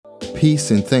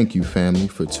Peace and thank you, family,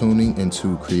 for tuning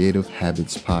into Creative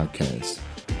Habits Podcast.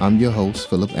 I'm your host,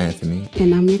 Philip Anthony.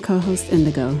 And I'm your co-host,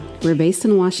 Indigo. We're based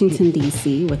in Washington,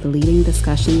 D.C. with leading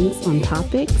discussions on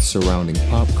topics surrounding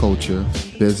pop culture,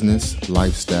 business,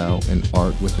 lifestyle, and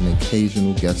art with an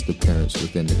occasional guest appearance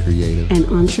within the creative and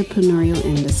entrepreneurial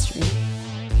industry.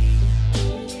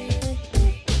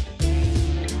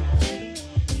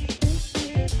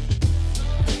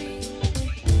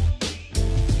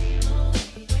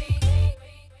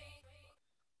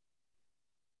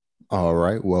 All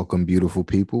right. Welcome, beautiful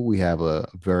people. We have a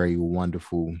very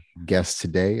wonderful guest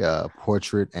today, a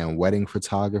portrait and wedding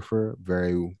photographer,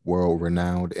 very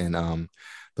world-renowned in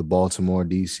the Baltimore,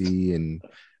 D.C., and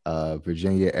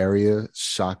Virginia area,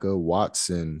 Shaka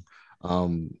Watson.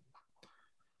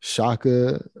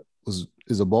 Shaka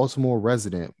is a Baltimore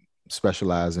resident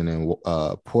specializing in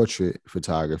portrait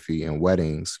photography and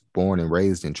weddings, born and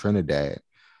raised in Trinidad.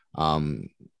 And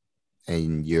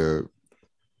your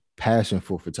passion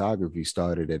for photography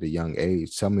started at a young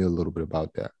age. Tell me a little bit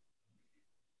about that.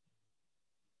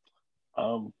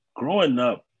 Growing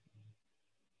up,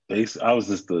 I was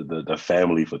just the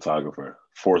family photographer,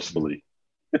 forcefully.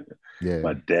 Yeah.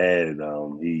 My dad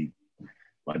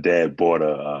bought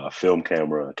a film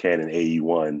camera, a Canon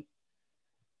AE1.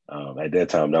 At that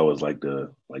time, that was like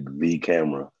the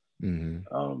camera.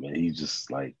 Mm-hmm. And he just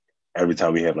like every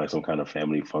time we have like some kind of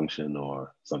family function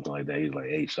or something like that, he's like,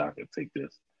 "Hey, Shaka, take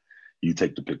this. You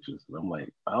take the pictures." And I'm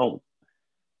like, I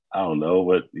don't know,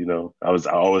 but I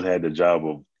always had the job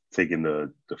of taking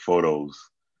the photos,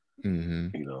 Mm-hmm.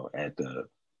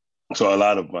 So a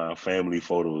lot of my family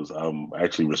photos I'm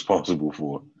actually responsible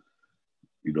for,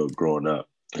 growing up.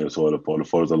 And so the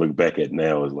photos I look back at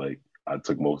now is like I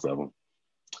took most of them.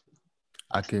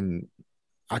 I can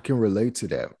relate to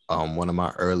that. One of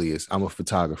my earliest, I'm a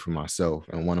photographer myself,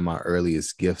 and one of my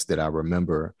earliest gifts that I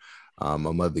remember my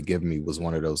mother giving me was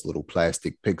one of those little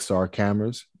plastic Pixar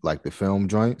cameras, like the film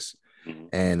joints. Mm-hmm.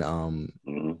 And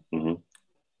mm-hmm.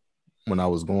 when I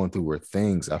was going through her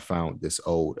things, I found this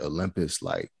old Olympus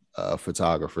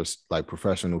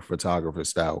professional photographer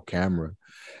style camera.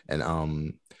 And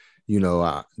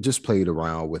I just played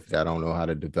around with it. I don't know how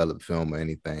to develop film or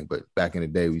anything, but back in the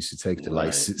day we used to take to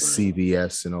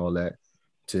CVS and all that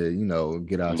to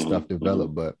get our stuff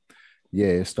developed. But yeah,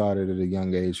 it started at a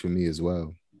young age for me as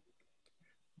well.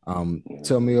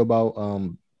 Tell me about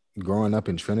growing up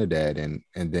in Trinidad and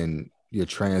then your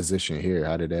transition here.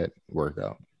 How did that work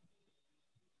out?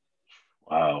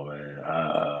 Wow,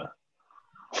 man.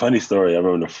 Funny story. I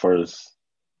remember the first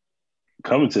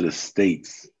coming to the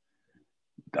States.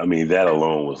 I mean, that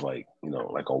alone was like,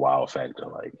 like a wow factor,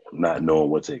 like not knowing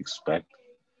what to expect.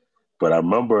 But I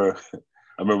remember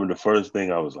the first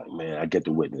thing I was like, man, I get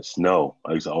to witness snow.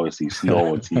 I used to always see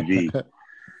snow on TV.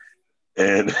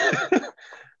 And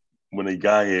when they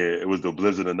got here, it was the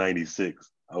blizzard of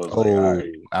 '96. I was like, all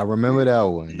right. I remember that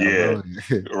one. Yeah,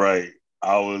 right.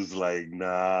 I was like,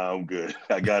 nah, I'm good.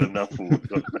 I got enough food.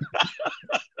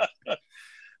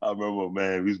 I remember,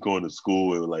 man, we was going to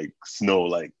school and like snow,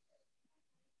 like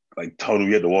tunnel.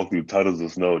 We had to walk through tunnels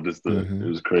of snow. It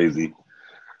was crazy.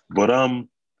 But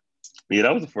yeah,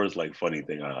 that was the first like funny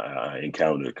thing I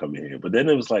encountered coming here. But then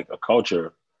it was like a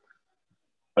culture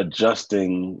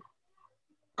adjusting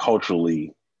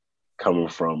culturally coming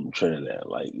from Trinidad.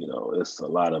 Like, it's a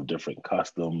lot of different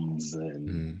customs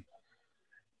and,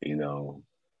 I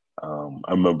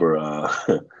remember I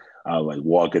was like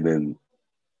walking in,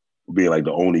 being like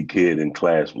the only kid in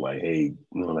class, like, hey,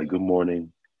 like good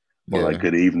morning or like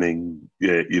good evening.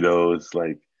 Yeah, it's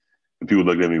like, and people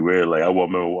looked at me weird. Like I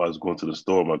remember when I was going to the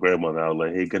store, my grandmother, I was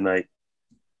like, hey, good night.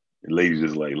 And ladies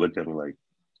just like looked at me like,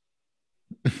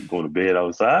 going to bed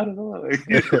outside?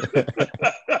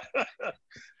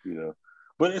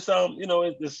 But it's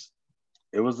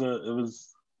it was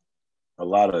a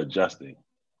lot of adjusting.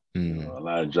 A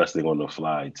lot of adjusting on the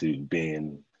fly too.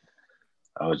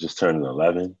 I was just turning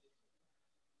 11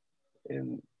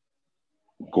 and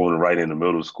going right into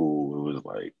middle school. It was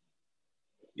like,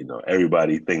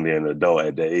 everybody think they're an adult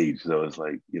at that age. So it's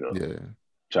like,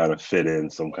 trying to fit in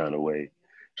some kind of way,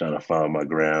 trying to find my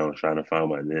ground, trying to find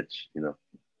my niche,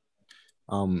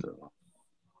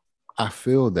 I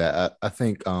feel that. I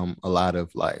think a lot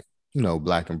of like,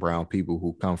 Black and brown people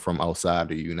who come from outside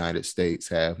the United States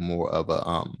have more of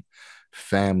a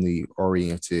family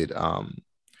oriented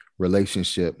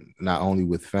relationship, not only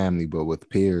with family, but with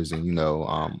peers and,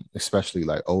 especially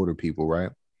like older people.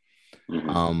 Right.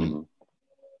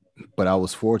 But I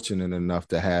was fortunate enough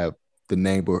to have the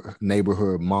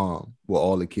neighborhood mom where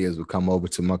all the kids would come over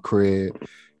to my crib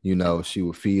You know, she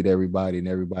would feed everybody and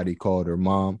everybody called her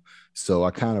mom. So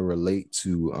I kind of relate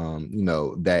to you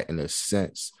know, that in a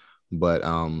sense. But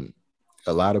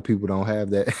a lot of people don't have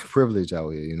that privilege out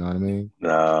here, you know what I mean?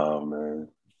 No, man.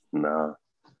 Nah.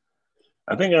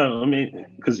 I think I mean,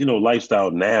 because you know,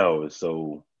 lifestyle now is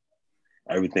so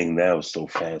everything now is so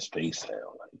fast paced now.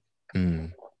 Like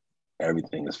Mm,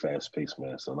 everything is fast paced,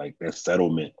 man. So like that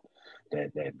settlement,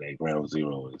 that ground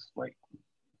zero is like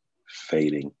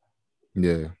fading.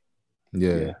 yeah,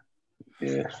 yeah.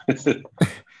 Yeah, yeah.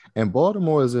 And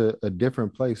Baltimore is a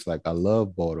different place. Like I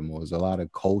love Baltimore. There's a lot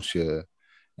of culture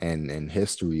and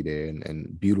history there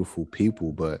and beautiful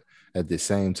people. But at the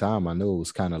same time, I know it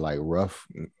was kind of like rough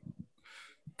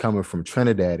coming from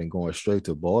Trinidad and going straight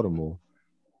to Baltimore.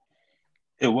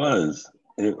 It was.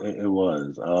 It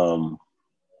was.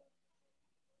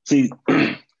 See,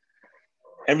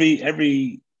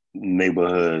 every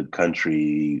neighborhood,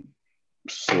 country,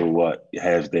 so what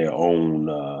has their own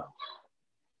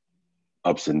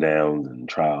ups and downs and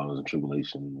trials and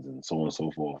tribulations and so on and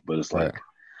so forth. But it's Right. like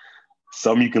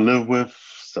some you can live with,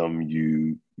 some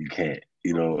you can't.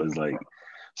 You know, it's like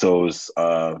so. It's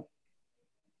I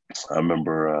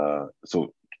remember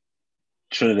so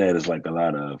Trinidad is like a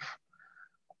lot of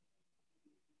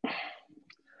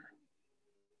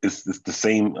it's the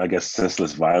same, I guess,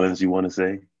 senseless violence you want to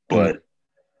say, Mm, but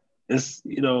it's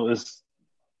you know it's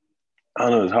I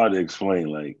don't know, it's hard to explain.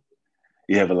 Like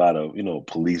you have a lot of you know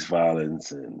police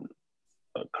violence and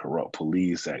corrupt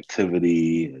police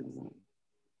activity and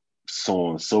so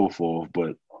on and so forth,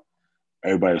 but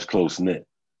everybody's close knit.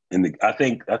 And I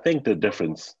think the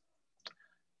difference,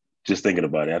 just thinking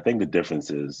about it, I think the difference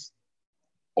is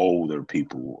older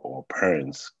people or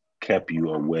parents kept you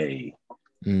away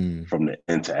mm, from the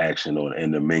interaction or the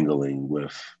intermingling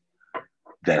with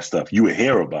that stuff. You would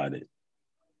hear about it,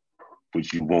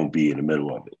 but you won't be in the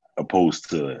middle of it, opposed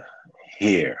to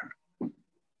here, you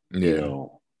yeah.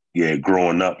 know, yeah,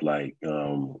 growing up like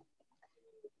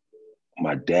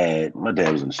my dad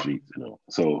was in the streets, you know.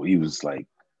 So he was like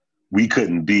we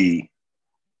couldn't be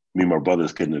me and my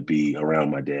brothers couldn't be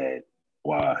around my dad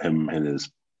while him and his,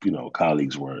 you know,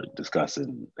 colleagues were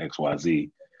discussing XYZ,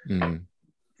 Mm,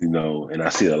 you know, and I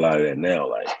see a lot of that now.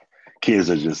 Like kids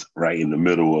are just right in the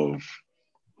middle of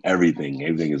everything.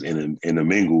 Everything is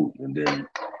intermingled, and then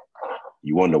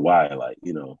you wonder why, like,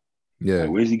 you know, like yeah.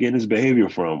 where's he getting his behavior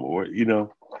from? Or, you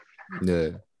know, Yeah.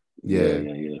 yeah, Yeah.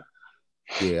 yeah, yeah.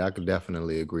 Yeah. I could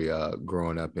definitely agree.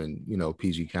 Growing up in, you know,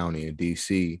 PG County in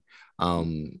DC,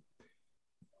 um,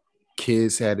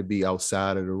 kids had to be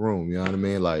outside of the room. You know what I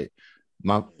mean? Like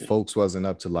my folks wasn't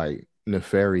up to like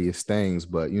nefarious things,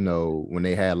 but you know, when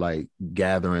they had like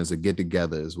gatherings or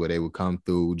get-togethers where they would come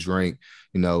through, drink,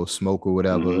 you know, smoke or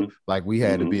whatever, Mm-hmm. like we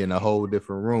had to Mm-hmm. be in a whole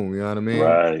different room. You know what I mean?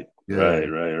 Right, Yeah.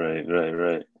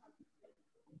 right.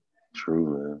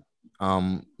 True,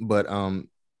 man. But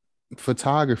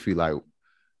photography, like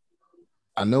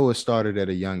I know it started at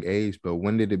a young age, but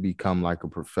when did it become like a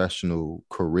professional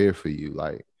career for you?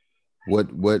 Like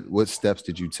what steps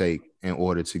did you take in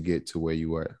order to get to where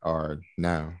you are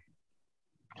now?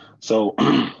 So,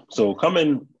 so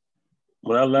coming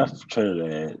when I left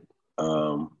Trinidad,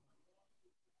 um,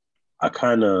 I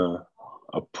kind of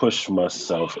pushed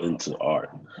myself into art.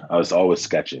 I was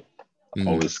Mm,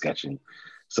 always sketching.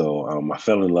 So I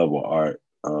fell in love with art,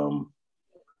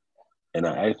 and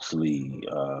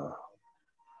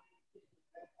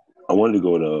I wanted to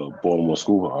go to Baltimore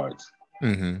School of Arts,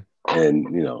 mm-hmm.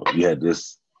 and you know you had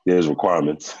there's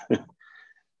requirements,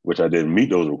 which I didn't meet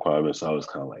those requirements. So I was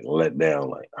kind of like let down,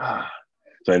 like ah.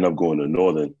 So I ended up going to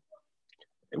Northern,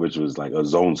 which was like a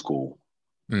zone school,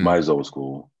 my Mm, zone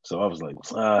school. So I was like,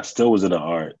 I still was in the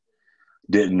art,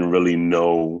 didn't really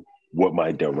know what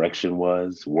my direction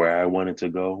was, where I wanted to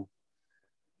go.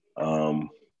 Um,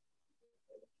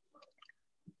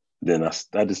 then I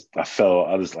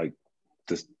just like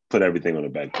just put everything on the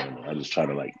back burner. I just try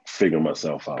to like figure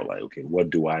myself out. Like, okay, what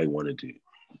do I want to do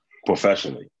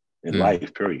professionally in mm,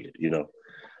 life? Period. You know.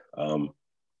 Um,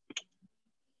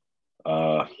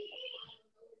 uh,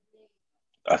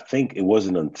 I think it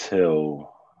wasn't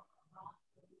until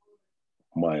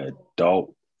my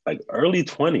adult, like early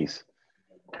 20s.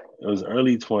 It was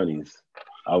early 20s.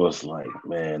 I was like,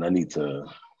 man, I need to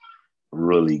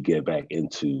really get back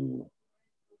into.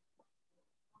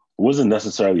 It wasn't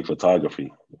necessarily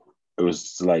photography. It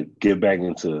was like get back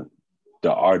into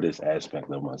the artist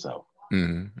aspect of myself,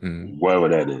 mm, mm. whatever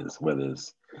that is, whether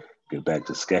it's get back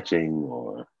to sketching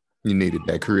or You needed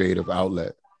that creative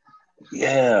outlet.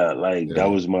 yeah, like Yeah. that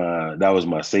was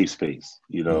my safe space,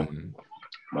 you know, Mm,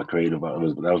 my creative that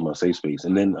was my safe space.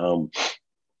 And then I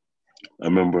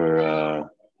remember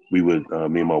we would,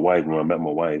 me and my wife, when I met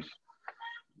my wife,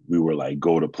 we were like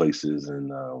go to places,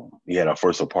 and we had our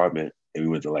first apartment, and we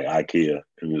went to like IKEA,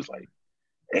 and we was like,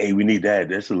 hey, we need that.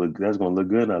 That's gonna look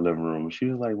good in our living room. And she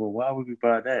was like, well, why would we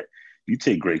buy that? You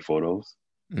take great photos.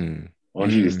 Mm. Why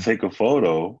don't you just take a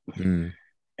photo Mm.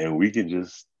 and we can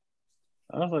just,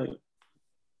 I was like,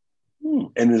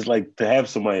 And it's like to have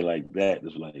somebody like that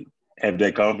is like have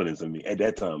that confidence in me. At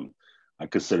that time, I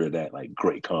consider that like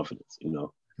great confidence, you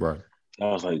know. Right. I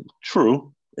was like,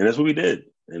 true. And that's what we did.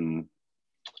 And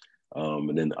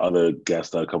then other guys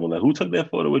started coming like, who took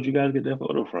that photo? Where'd you guys get that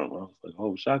photo from? I was like,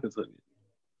 oh, Shaka took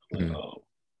it. Like, oh.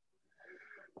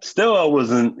 Still, I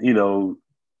wasn't, you know,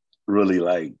 really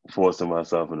like forcing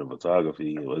myself into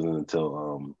photography. It wasn't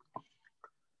until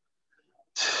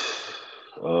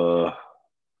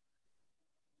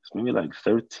maybe like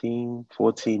 13,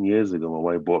 14 years ago, my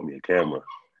wife bought me a camera.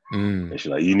 And she's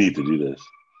like, you need to do this.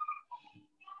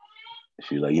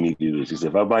 She's like, you need to do this. She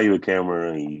said, if I buy you a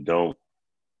camera and you don't,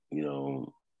 you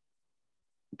know,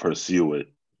 pursue it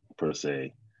per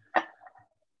se,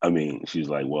 I mean, she's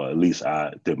like, well, at least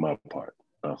I did my part.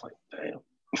 I was like, damn.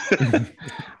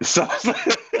 So I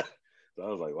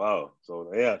was like, wow.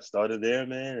 So yeah, started there,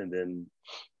 man. And then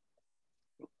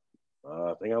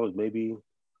I think I was maybe,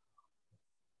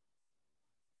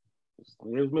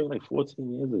 it was maybe like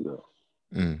 14 years ago.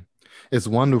 It's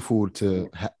wonderful to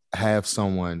have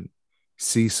someone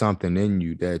see something in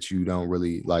you that you don't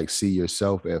really like see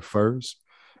yourself at first.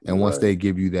 And once they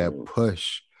give you that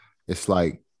push, it's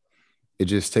like, it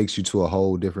just takes you to a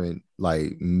whole different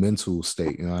like mental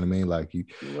state. You know what I mean? Like you,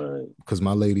 because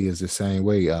my lady is the same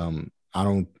way. I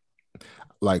don't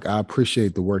like, I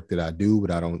appreciate the work that I do,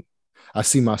 but I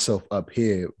see myself up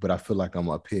here, but I feel like I'm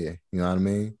up here. You know what I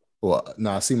mean? Well,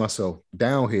 no, I see myself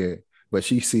down here, but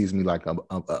she sees me like I'm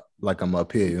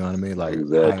up here. You know what I mean? Like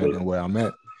higher than where I'm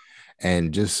at.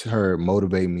 And just her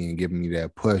motivating me and giving me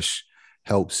that push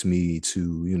helps me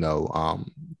to, you know,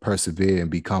 persevere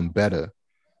and become better.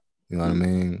 You know what I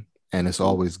mean? And it's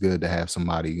always good to have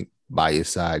somebody by your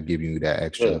side giving you that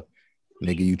extra,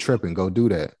 nigga, you tripping, go do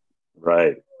that.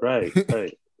 Right.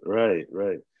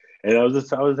 And I was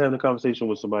having a conversation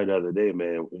with somebody the other day,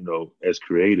 man. You know, as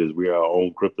creators, we are our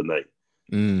own kryptonite.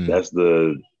 That's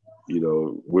you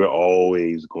know, we're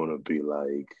always gonna be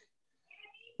like,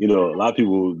 you know, a lot of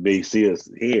people may see us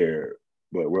here,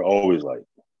 but we're always like,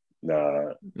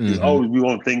 nah. It's always, we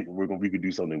won't think we could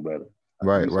do something better.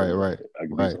 Right. I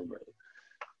can do something better.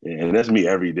 And that's me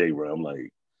every day, where I'm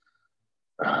like,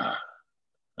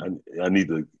 I need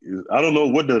to. I don't know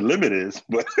what the limit is,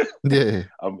 but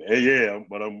I'm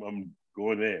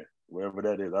going there, wherever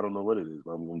that is. I don't know what it is,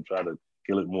 but I'm going to try to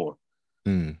kill it more.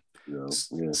 You know?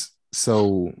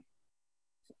 So,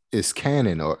 it's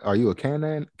Canon, or are you a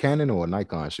Canon or a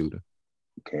Nikon shooter?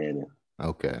 Canon.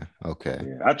 Okay.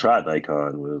 Yeah, I tried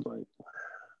Nikon, but it was like,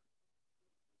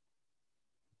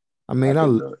 I mean,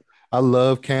 I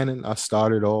love Canon. I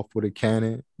started off with a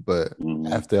Canon, but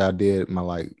after I did my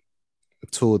like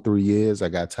 2 or 3 years, I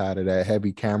got tired of that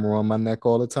heavy camera on my neck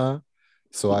all the time.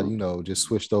 So I, you know, just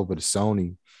switched over to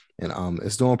Sony, and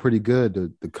it's doing pretty good.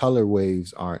 The color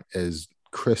waves aren't as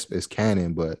crisp as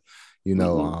Canon, but you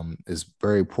know, it's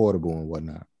very portable and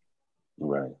whatnot.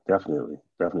 Right, definitely.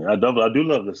 I do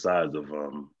love the size of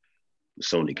the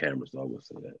Sony cameras. I would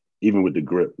say that, even with the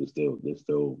grip, they're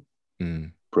still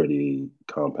pretty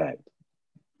compact.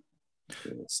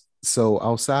 So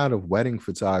outside of wedding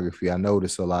photography, I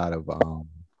noticed a lot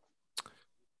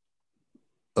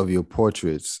of your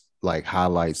portraits like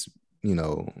highlights, you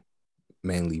know,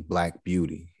 mainly Black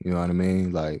beauty. You know what I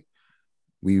mean? Like,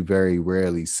 we very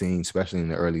rarely seen, especially in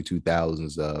the early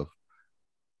 2000s, of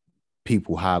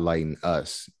people highlighting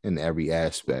us in every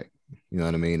aspect. You know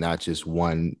what I mean? Not just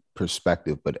one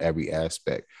perspective, but every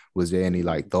aspect. Was there any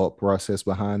like thought process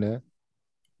behind that?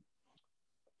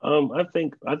 I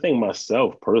think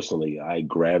myself personally, I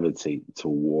gravitate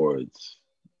towards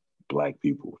Black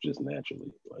people just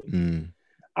naturally. Like,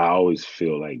 I always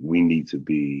feel like we need to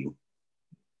be,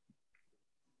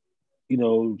 you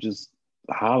know, just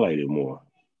highlighted more,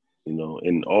 you know,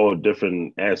 in all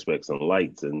different aspects and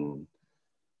lights, and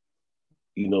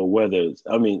you know, whether it's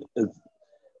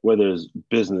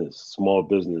business, small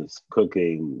business,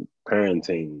 cooking,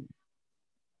 parenting,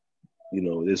 you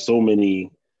know,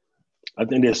 I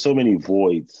think there's so many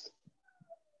voids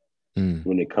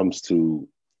when it comes to,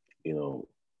 you know,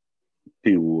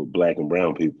 people, Black and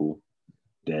brown people,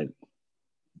 that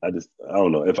I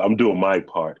don't know if I'm doing my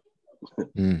part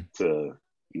to,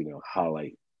 you know,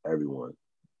 highlight everyone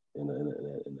in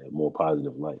a more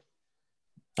positive light.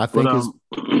 I think it's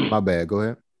my bad. Go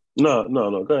ahead. No,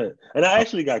 go ahead. And I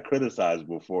actually got criticized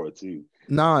before too.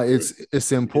 Nah,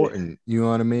 it's important. You know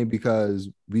what I mean? Because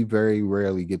we very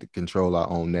rarely get to control our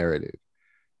own narrative.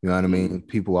 You know what I mean?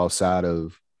 People outside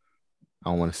of, I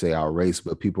don't want to say our race,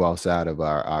 but people outside of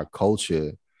our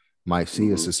culture might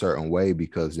see us a certain way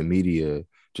because the media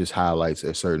just highlights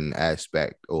a certain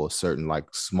aspect or a certain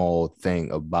like small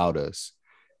thing about us.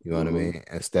 You know what I mean?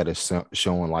 Instead of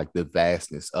showing like the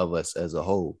vastness of us as a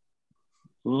whole.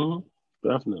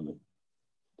 Definitely,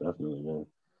 man.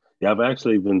 Yeah, I've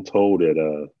actually been told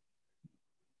that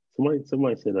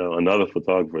somebody said another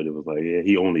photographer that was like, yeah,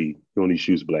 he only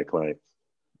shoots black clients.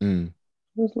 Mm.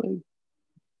 I was like,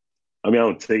 I mean, I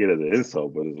don't take it as an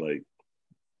insult, but it's like,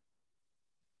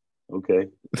 okay.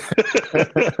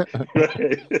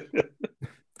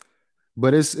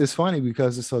 But it's funny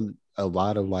because it's a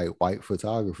lot of like white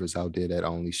photographers out there that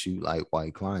only shoot like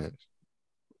white clients.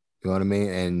 You know what I mean?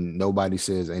 And nobody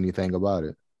says anything about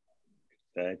it.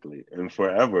 Exactly. And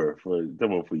forever,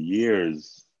 for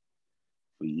years,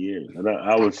 And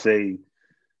I would say,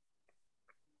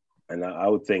 and I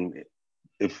would think,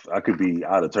 if I could be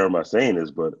out of turn by saying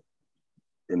this, but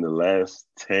in the last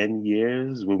 10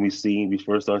 years, when we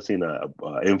first started seeing a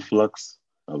influx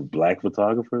of black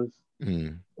photographers,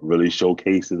 really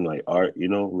showcasing like art,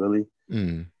 really.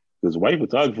 Because white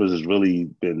photographers has really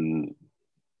been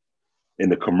in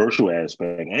the commercial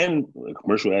aspect and the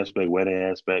commercial aspect, wedding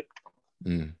aspect,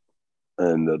 and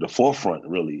the forefront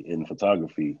really in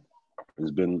photography has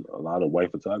been a lot of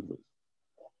white photographers.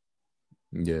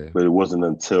 Yeah. But it wasn't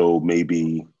until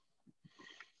maybe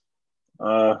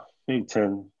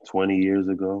 10, 20 years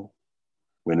ago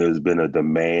when there's been a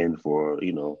demand for,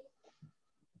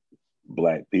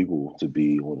 black people to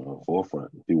be on the forefront.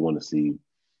 If you want to see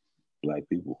black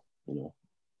people, So,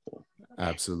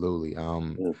 Absolutely.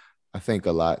 yeah. I think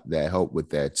a lot that helped with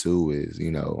that too is,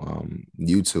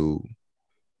 YouTube.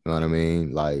 You know what I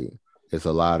mean? Like it's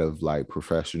a lot of like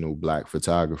professional black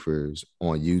photographers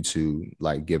on YouTube,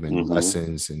 like giving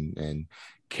lessons and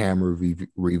camera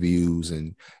reviews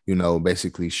and,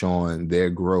 basically showing their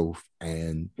growth.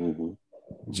 And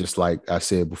just like I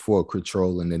said before,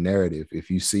 controlling the narrative. If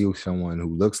you see someone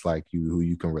who looks like you, who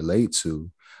you can relate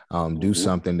to, do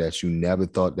something that you never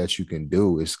thought that you can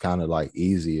do, it's kind of like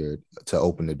easier to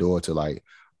open the door to like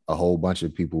a whole bunch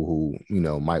of people who,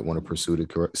 might want to pursue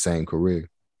the same career.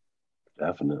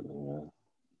 Definitely, man.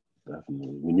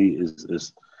 Definitely. We need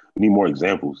more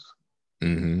examples.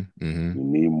 We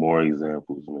need more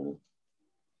examples, man.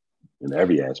 In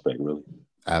every aspect, really.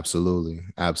 Absolutely.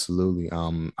 I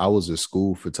was a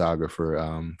school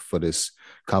photographer for this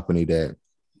company that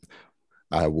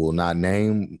I will not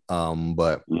name,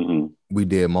 but we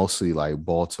did mostly like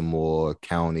Baltimore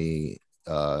County.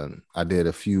 I did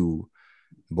a few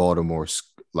Baltimore,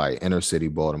 like inner city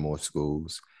Baltimore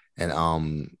schools, and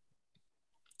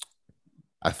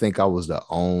I think I was the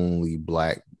only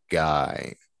black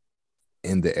guy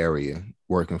in the area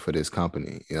working for this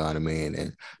company. You know what I mean?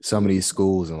 And some of these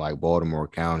schools in like Baltimore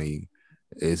County,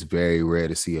 it's very rare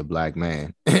to see a black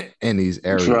man in these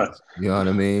areas. Right. You know what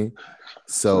I mean?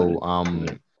 So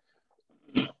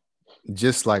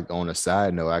just like on a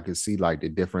side note, I could see like the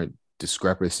different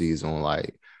discrepancies on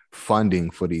like funding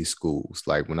for these schools.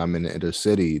 Like when I'm in the inner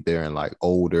city, they're in like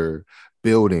older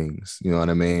buildings, you know what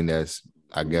I mean? That's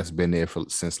I guess been there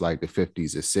since like the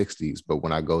 50s or 60s. But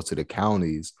when I go to the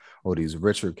counties or these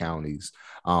richer counties,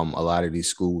 a lot of these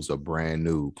schools are brand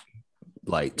new,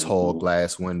 like tall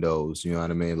glass windows, you know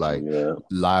what I mean? Like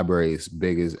libraries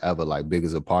big as ever, like big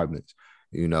as apartments,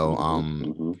 being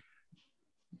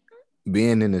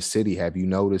in the city, have you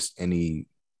noticed any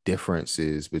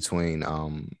differences between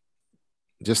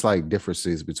just like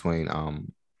differences between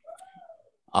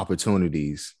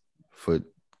opportunities for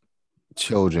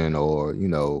children or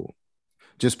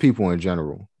just people in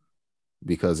general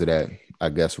because of that, I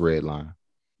guess, red line?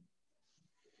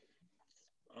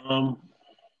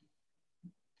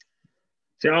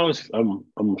 See, I'm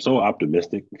so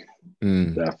optimistic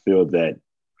that I feel that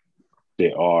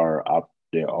there are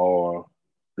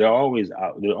always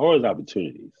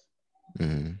opportunities.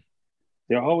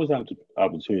 There are always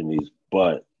opportunities,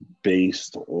 but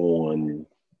based on,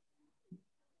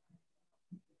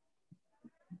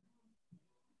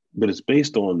 it's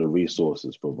based on the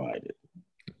resources provided,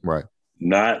 right?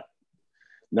 Not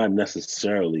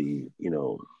necessarily,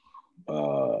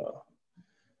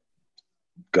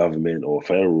 government or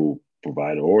federal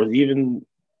provided, or even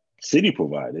city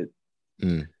provided.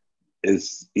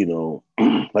 It's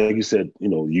like you said,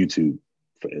 YouTube,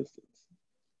 for instance.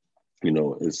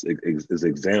 It's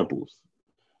examples.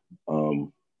 I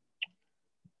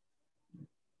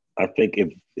think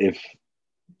if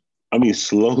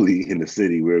slowly in the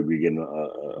city we're getting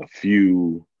a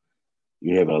few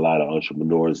you have a lot of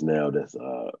entrepreneurs now that's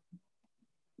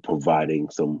providing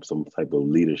some type of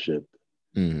leadership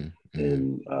and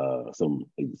some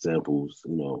examples,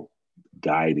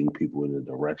 guiding people in a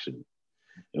direction.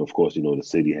 And of course, the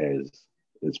city has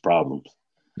its problems,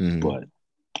 but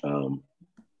I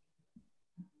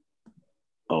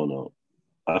don't know.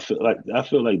 I feel like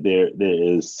there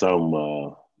is some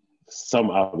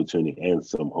opportunity and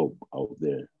some hope out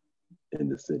there in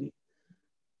the city.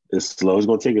 It's slow. It's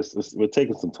gonna take us. We're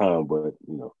taking some time, but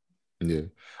Yeah,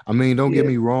 I mean, don't get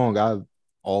me wrong. I've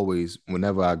always,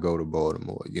 whenever I go to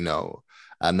Baltimore,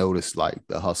 I notice like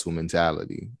the hustle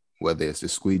mentality. Whether it's the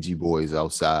squeegee boys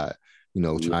outside,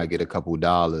 trying to get a couple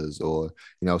dollars, or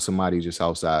somebody just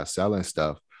outside selling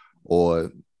stuff,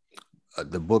 or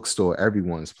the bookstore,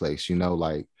 everyone's place.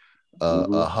 Like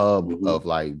a hub of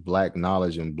like Black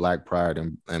knowledge and Black pride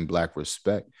and Black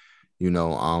respect.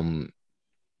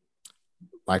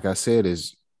 Like I said,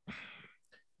 it's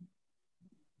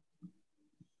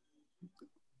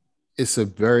a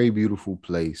very beautiful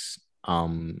place.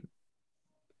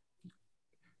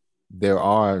 There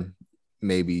are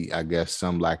maybe, I guess,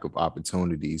 some lack of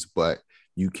opportunities, but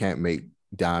you can't make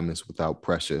diamonds without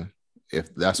pressure.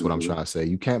 If that's what I'm trying to say,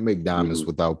 you can't make diamonds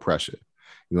without pressure.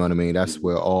 You know what I mean? That's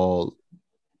where all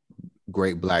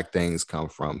great Black things come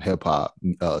from. Hip hop,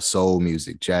 soul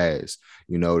music, jazz.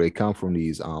 They come from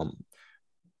these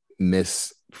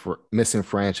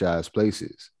misenfranchised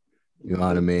places. You know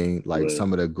what I mean? Like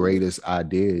some of the greatest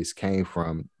ideas came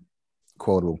from,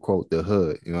 quote unquote, the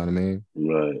hood. You know what I mean?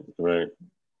 Right.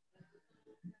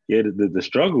 Yeah, the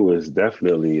struggle is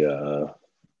definitely or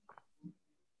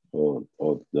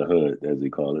the hood, as we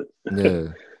call it.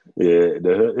 Yeah. Yeah,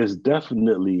 the hood is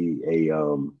definitely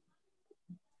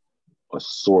a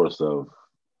source of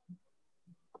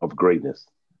greatness.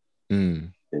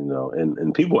 And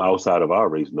people outside of our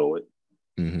race know it.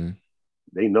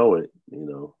 They know it.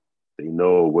 They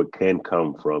know what can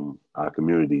come from our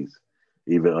communities,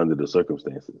 even under the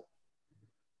circumstances.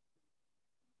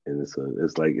 And it's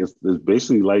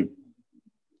basically like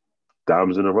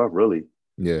diamonds in the rough, really.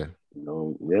 Yeah.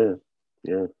 Yeah.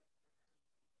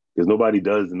 Because nobody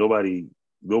goes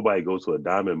to a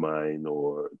diamond mine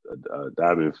or a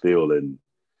diamond field and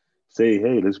say,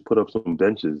 hey, let's put up some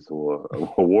benches or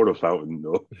a water fountain,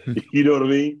 or you know what I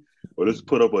mean? Or let's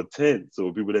put up a tent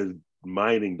so people that's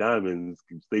mining diamonds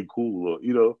can stay cool, or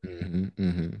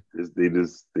they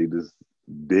just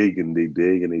dig and they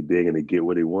dig and they dig and they get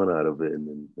what they want out of it, and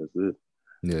then that's it.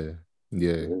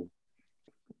 Yeah.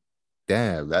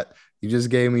 Damn, that you just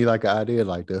gave me like an idea.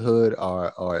 Like the hood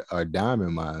are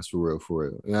diamond mines for real.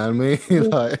 You know what I mean?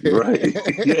 Like, right.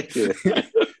 Yeah.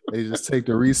 They just take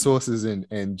the resources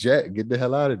and get the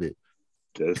hell out of it.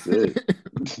 That's it.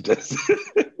 That's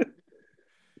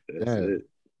it.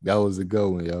 That was a good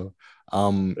one, yo.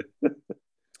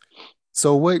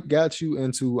 So what got you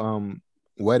into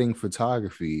wedding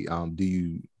photography? Do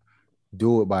you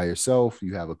do it by yourself?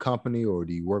 You have a company, or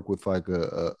do you work with like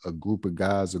a group of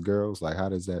guys or girls? Like how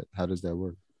does that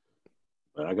work?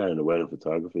 I got into wedding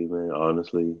photography, man,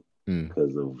 honestly,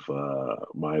 because of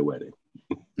my wedding.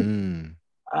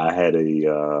 I had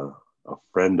a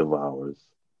friend of ours,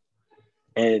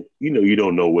 and you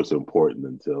don't know what's important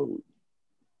until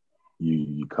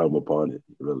you come upon it,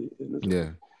 really.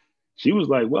 Yeah. She was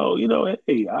like, well,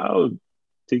 hey, I'll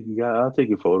take your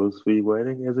photos for your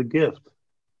wedding as a gift.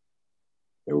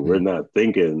 And we're not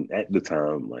thinking at the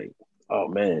time, like, oh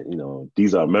man,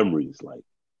 these are memories. Like,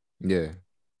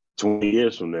 20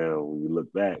 years from now, when we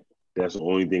look back, that's the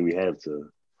only thing we have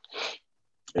to.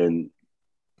 And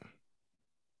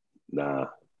nah,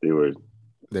 they were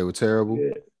terrible.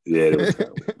 Yeah, they were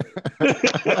terrible.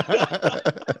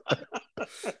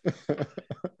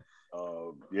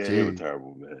 They were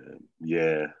terrible, man.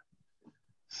 Yeah.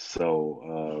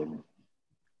 So,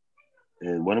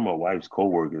 and one of my wife's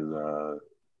coworkers,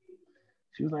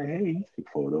 she was like, "Hey, you take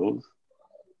photos.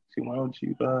 Why don't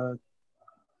you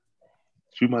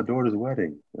shoot my daughter's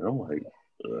wedding?" And I'm like,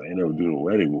 "I ain't never done a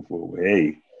wedding before, but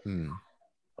hey,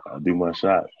 I'll do my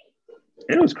shot."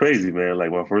 And it was crazy, man.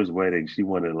 Like my first wedding, she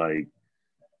wanted like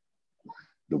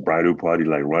the bridal party,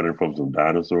 like running from some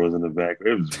dinosaurs in the back.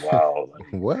 It was wild.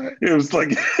 Like, what? It was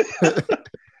like,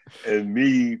 and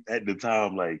me at the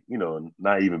time, like,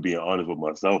 not even being honest with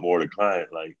myself or the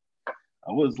client, like,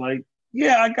 I was like,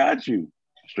 yeah, I got you.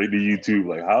 Straight to YouTube,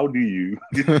 like, how do you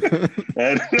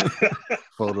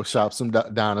Photoshop some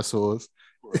dinosaurs?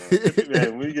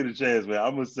 Man, when you get a chance, man,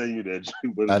 I'm gonna send you that.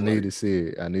 I need to see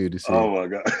it. Oh my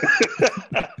god.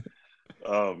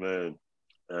 Oh man,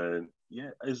 and yeah,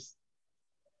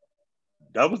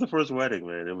 that was the first wedding,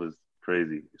 man. It was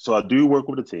crazy. So I do work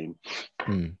with a team.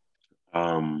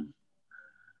 Um,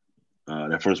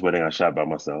 that first wedding I shot by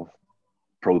myself.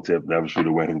 Pro tip: never shoot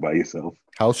a wedding by yourself.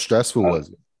 How stressful was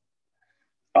it?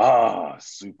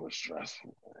 Super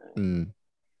stressful. Mm.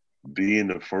 Being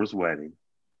the first wedding,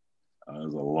 I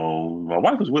was alone. My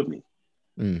wife was with me.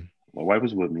 Mm. My wife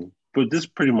was with me, but this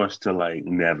pretty much to like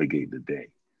navigate the day.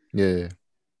 Yeah.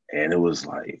 And it was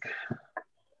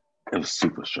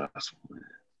super stressful, man.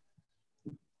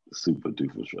 Super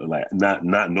duper stressful. Like not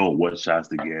knowing what shots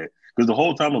to get. Because the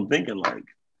whole time I'm thinking like,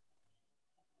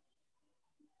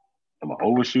 am I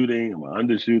overshooting? Am I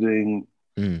undershooting?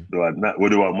 Mm. Do I not?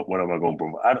 What am I going to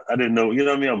provide? I didn't know. You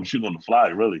know what I mean? I'm shooting on the fly,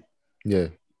 really. Yeah.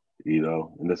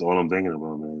 And that's all I'm thinking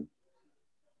about, man.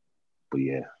 But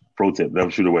yeah, pro tip: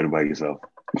 never shoot a wedding by yourself.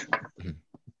 Mm.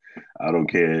 I don't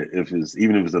care even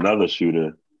if it's another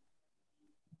shooter.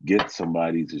 Get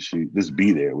somebody to shoot. Just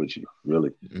be there with you,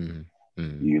 really. Mm.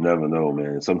 Mm. You never know,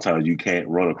 man. Sometimes you can't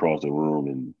run across the room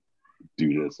and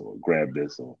do this or grab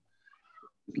this, or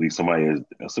at least somebody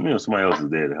else is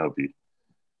there to help you.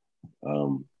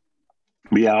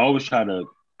 But yeah, I always try to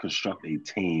construct a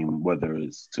team, whether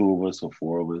it's 2 of us or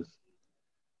 4 of us.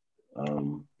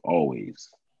 Always.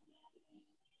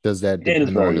 Does that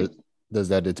depend on it? Does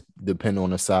that depend on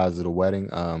the size of the wedding?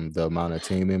 The amount of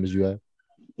team members you have?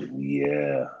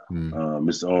 Yeah.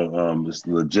 It's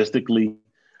logistically,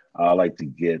 I like to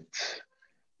get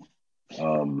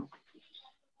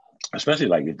especially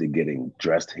like if they're getting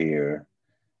dressed here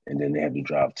and then they have to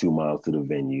drive 2 miles to the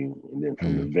venue, and then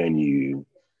from the venue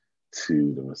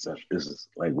to the reception. This is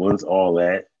like once all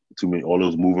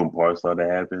those moving parts start to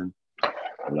happen,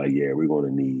 I'm like, yeah, we're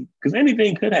gonna need, because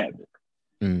anything could happen.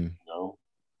 Mm. You know,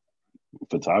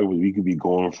 photography, we could be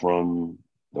going from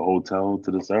the hotel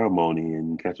to the ceremony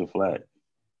and catch a flat.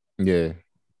 Yeah.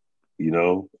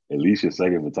 At least your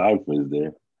second photographer is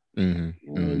there.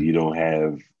 Mm-hmm. You don't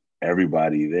have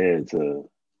everybody there to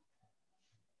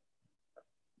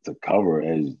cover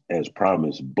as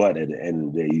promised, but at the end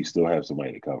of the day, you still have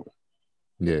somebody to cover.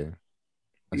 Yeah.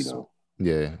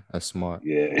 Yeah, that's smart.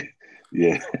 Yeah.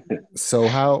 Yeah. So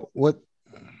what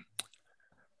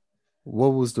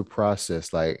was the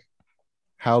process like?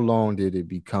 How long did it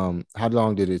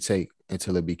take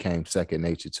until it became second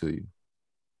nature to you?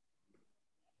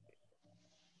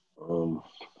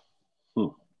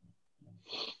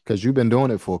 Because you've been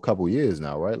doing it for a couple years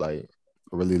now, right? Like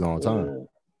a really long time.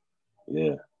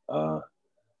 Yeah.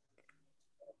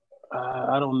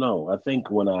 I don't know. I think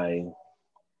when I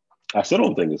still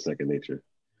don't think it's second nature.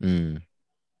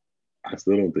 I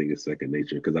still don't think it's second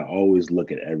nature because I always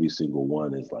look at every single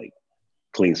one as like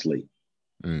clean slate.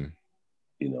 The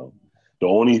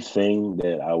only thing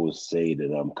that I would say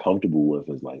that I'm comfortable with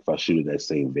is like if I shoot at that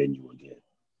same venue again,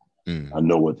 I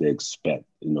know what to expect,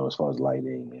 as far as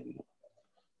lighting and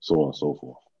so on and so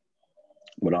forth.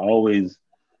 But I always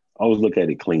look at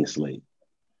it clean slate.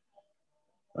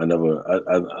 I never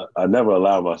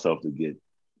allow myself to get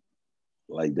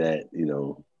like that,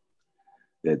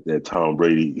 that Tom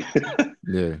Brady.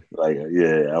 Yeah. Like,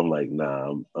 yeah, I'm like,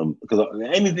 nah, I'm because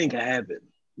anything can happen.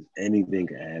 Anything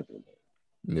can happen.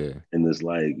 Yeah. And it's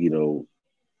like, you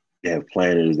have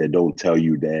planners that don't tell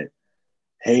you that,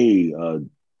 hey, an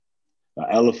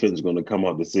elephant's gonna come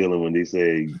out the ceiling when they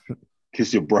say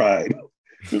kiss your bride.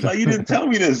 It's like, you didn't tell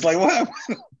me this. Like, what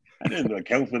happened? I didn't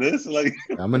account for this. Like,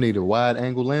 I'm gonna need a wide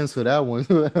angle lens for that one.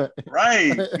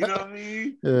 Right. You know what I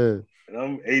mean? Yeah. And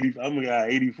I'm a guy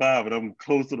 85 and I'm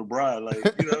close to the bride. Like,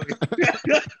 you know what I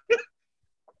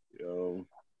mean?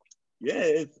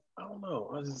 Yeah, I don't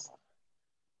know.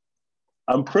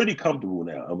 I'm pretty comfortable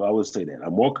now. I would say that.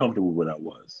 I'm more comfortable than I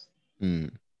was.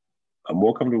 I'm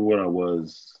more comfortable than I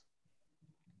was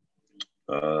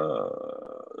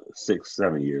 6,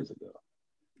 7 years ago.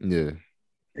 Yeah.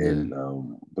 And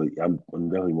but I'm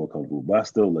definitely more comfortable. But I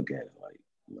still look at it like,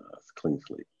 nah, it's clean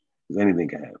slate. Because anything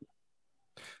can happen.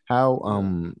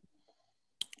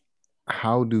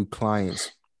 How do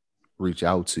clients reach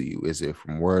out to you? Is it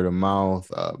from word of mouth,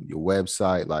 your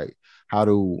website? Like, how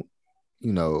do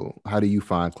you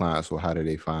find clients, or how do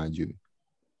they find you?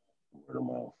 Word of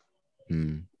mouth.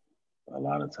 A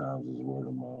lot of times it's word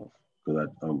of mouth because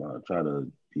I try to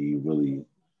be really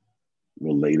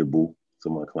relatable to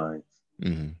my clients.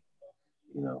 And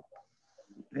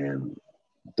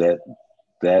that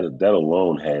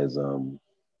alone has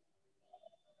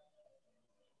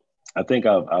I think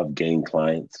I've gained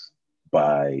clients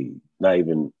by not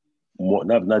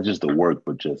just the work,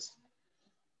 but just,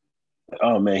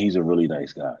 oh man, he's a really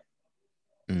nice guy.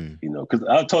 Because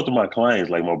I talk to my clients,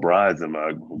 like my brides and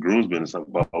my groomsmen and stuff,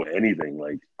 about anything.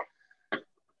 Like,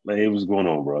 hey, what's going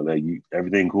on, bro? Like,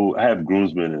 everything cool? I have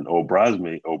groomsmen and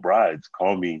brides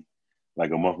call me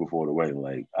like a month before the wedding,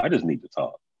 like, I just need to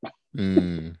talk.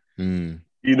 Mm, mm,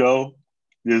 You know,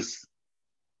 just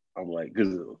I'm like,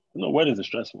 because weddings are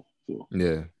stressful too.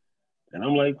 yeah. And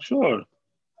I'm like, sure,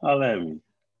 holla at me.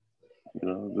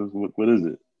 What is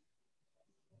it?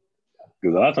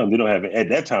 Because a lot of times they don't have at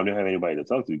that time they don't have anybody to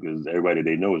talk to because everybody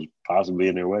they know is possibly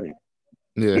in their wedding.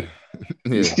 Yeah.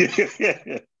 Yeah.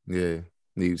 Yeah. Yeah.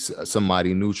 Need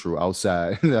somebody neutral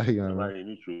outside. You know what I mean? Somebody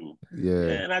neutral.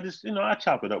 Yeah. And I just, I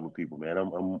chop it up with people, man.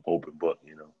 I'm open book,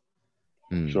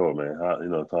 Mm. Sure, man.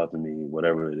 Talk to me,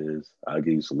 whatever it is. I'll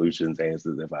give you solutions,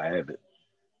 answers if I have it.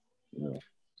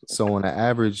 So on an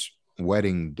average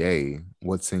wedding day,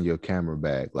 what's in your camera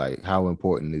bag? Like how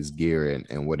important is gear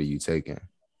and what are you taking?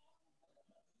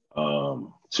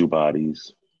 Two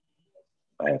bodies.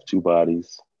 I have two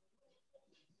bodies.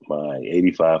 My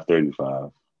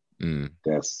 85-35.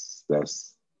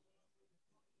 That's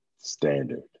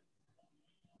standard.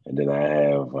 And then I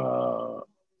have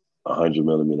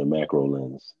 100mm macro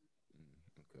lens,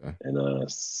 okay, and a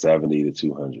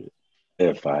 70-200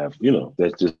 f5.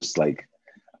 That's just like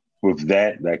with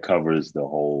that covers the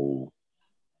whole.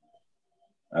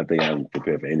 I think I'm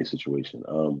prepared for any situation.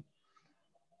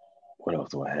 What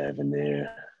else do I have in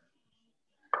there?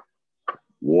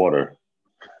 Water.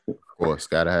 Of course,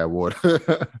 gotta have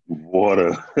water.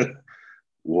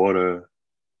 Water,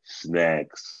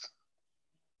 snacks.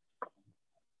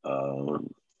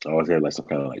 I always have like some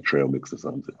kind of like trail mix or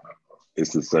something.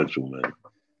 It's essential, man.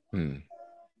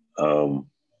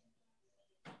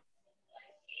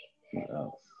 What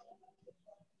else?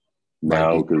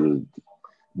 Now, because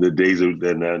the days of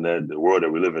the world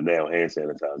that we live in now, hand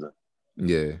sanitizer.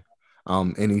 Yeah.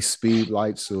 Any speed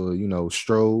lights or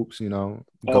strobes,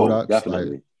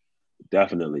 Godox?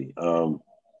 Definitely.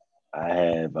 I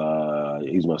have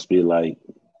use my speed light,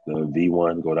 the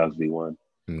V1, Godox V1.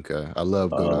 Okay. I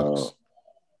love Godox.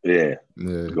 Yeah.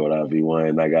 Godox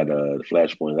V1. I got the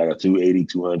flash points. I got 280,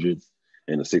 200,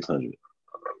 and a 600.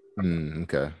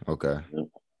 Okay.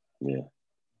 Yeah.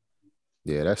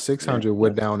 Yeah, that 600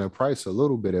 went down in price a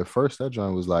little bit. At first, that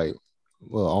joint was like,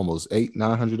 almost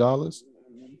 $800-900.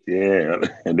 Yeah,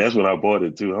 and that's when I bought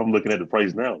it too. I'm looking at the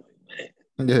price now.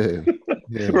 Yeah.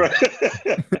 Right.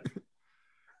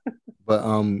 But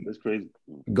that's crazy.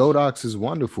 Godox is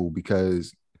wonderful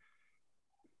because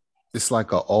it's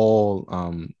like all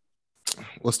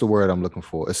what's the word I'm looking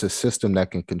for? It's a system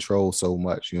that can control so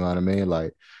much. You know what I mean?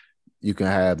 Like you can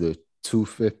have the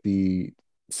 250,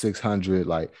 600.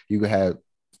 Like you can have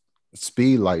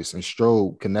speed lights and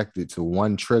strobe connected to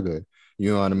one trigger.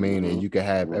 You know what I mean? And you can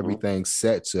have everything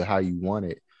set to how you want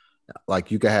it. Like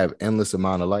you can have endless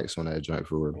amount of lights on that joint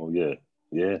for real. Oh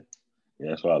yeah.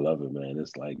 That's why I love it, man.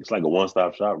 It's like a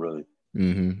one-stop shop, really.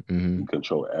 You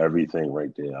control everything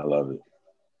right there. I love it,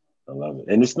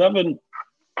 and it's nothing.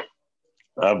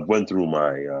 I've went through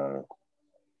my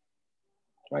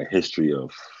my history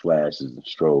of flashes and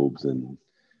strobes, and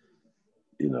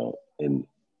and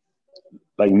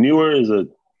like Neewer is a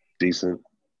decent.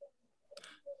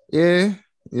 Yeah.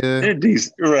 They're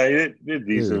decent, right? They're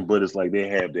decent, but it's like they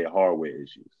have their hardware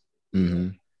issues.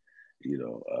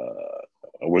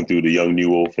 I went through the young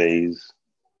new old phase.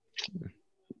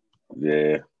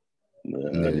 Yeah.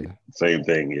 Same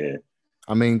thing. Yeah.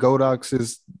 I mean, Godox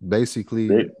is basically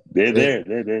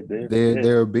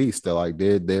they're a beast. They're like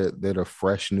they're the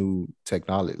fresh new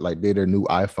technology. Like they're their new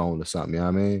iPhone or something. You know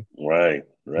what I mean? Right.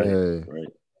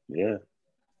 Yeah.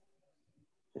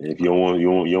 If you don't want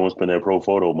to spend that pro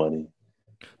photo money.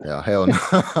 Yeah, hell no.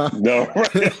 No.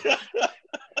 Right.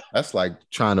 That's like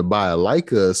trying to buy a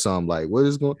Leica or something. Like, what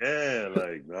is going? Yeah,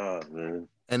 like nah, man.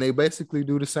 And they basically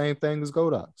do the same thing as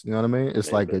Godox. You know what I mean?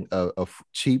 It's like a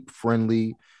cheap,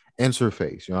 friendly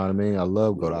interface. You know what I mean? I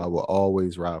love Godox. I will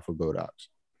always ride for Godox.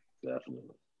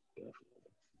 Definitely.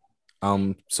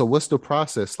 So what's the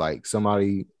process like?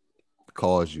 Somebody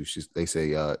calls you. They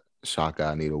say, Shaka,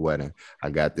 I need a wedding. I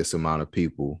got this amount of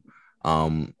people.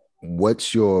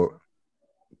 What's your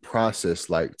process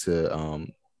like to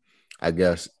I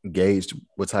guess gauge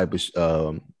what type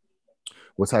of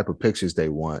pictures they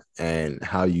want and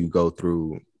how you go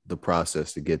through the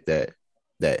process to get that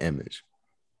image?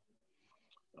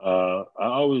 I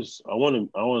always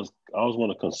want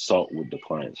to consult with the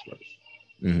clients first.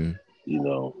 Because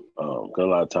a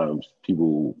lot of times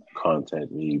people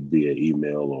contact me via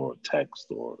email or text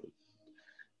or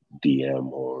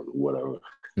DM or whatever,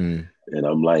 and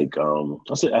I'm like,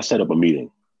 I set up a meeting,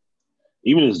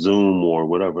 even a Zoom or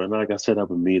whatever, and I set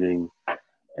up a meeting.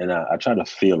 And I try to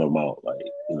feel them out, like,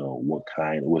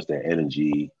 what's their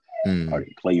energy? Are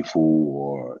they playful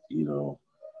or,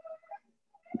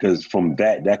 because from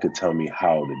that could tell me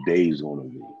how the day is going to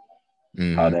be.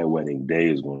 how that wedding day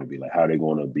is going to be, like how they're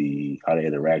going to be, how the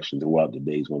interaction throughout the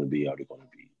day is going to be, how they're going to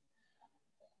be.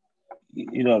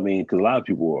 You know what I mean? Because a lot of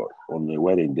people on their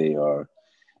wedding day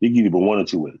they can either one or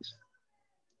two ways.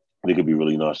 They could be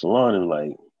really nonchalant and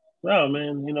like, "Wow,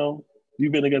 man,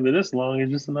 you've been together this long.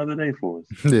 It's just another day for us."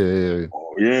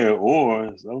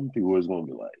 Or some people is going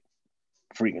to be like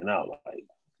freaking out, like,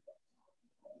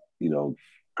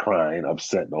 crying,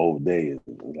 upset the whole day.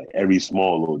 Like every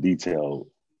small little detail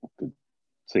could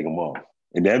take them off.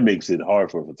 And that makes it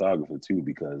hard for a photographer too,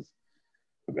 because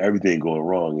of everything going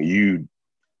wrong. And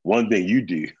one thing you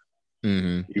do,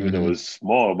 even though it's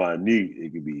small, minute,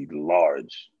 it could be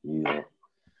large,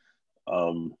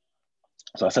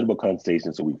 So I set up a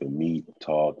conversation so we can meet,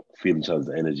 talk, feel each other's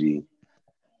energy.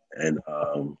 And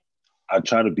I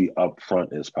try to be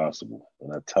upfront as possible.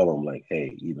 And I tell them like,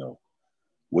 hey,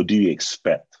 what do you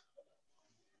expect?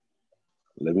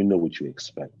 Let me know what you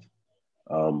expect.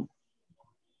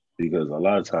 Because a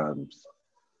lot of times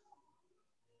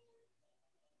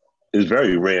it's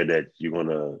very rare that you're going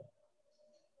to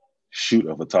shoot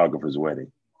a photographer's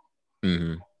wedding.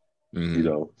 So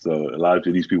a lot of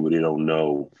these people, they don't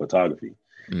know photography.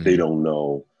 They don't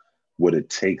know what it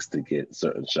takes to get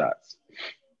certain shots.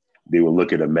 They will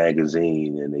look at a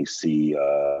magazine and they see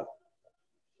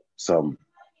some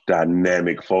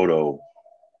dynamic photo,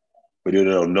 but they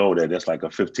don't know that that's like a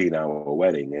 15-hour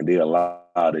wedding, and they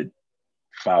allowed it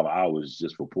 5 hours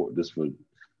just for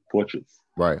portraits.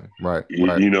 Right.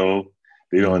 They don't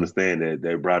understand that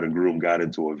their bride and groom got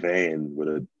into a van with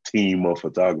a team of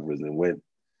photographers and went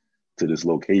to this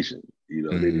location. They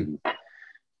didn't. A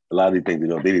lot of these things, they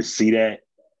didn't see that,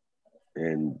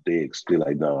 and they're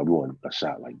like, "No, I want a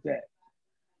shot like that."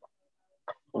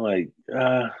 I'm like,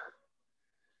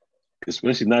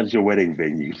 especially not at your wedding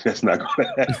venue. That's not going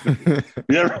to happen.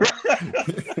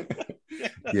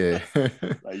 Yeah.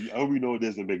 Like, I hope you know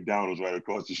there's a McDonald's right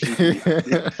across the street.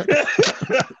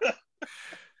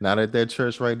 Not at that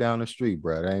church right down the street,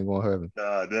 bro. That ain't going to happen.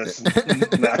 Nah, that's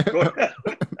not going to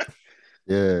happen.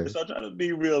 Yeah. So I try to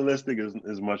be realistic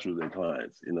as much with their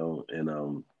clients, and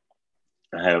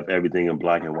I have everything in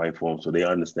black and white form so they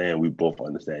understand. We both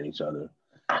understand each other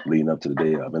leading up to the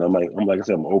day of. And I'm like I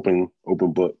said, I'm open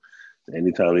book.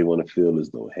 Anytime they want to feel as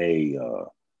though, hey,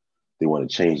 they want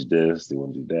to change this, they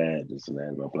want to do that, this and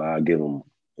that, blah, blah, I give them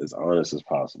as honest as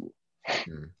possible.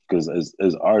 Because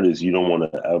as artists, you don't want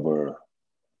to ever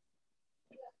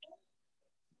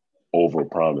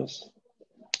overpromise.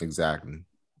 Exactly.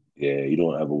 Yeah, you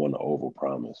don't ever want to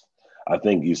overpromise. I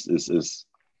think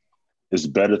it's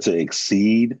better to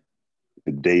exceed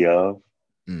the day of,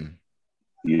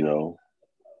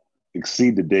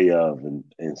 exceed the day of, and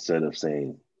instead of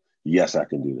saying, yes, I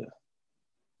can do that.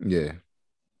 Yeah.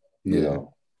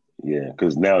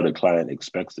 Because now the client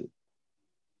expects it.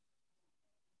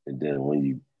 And then when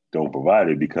you don't provide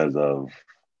it because of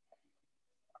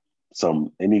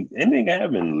anything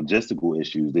having logistical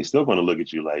issues, they still going to look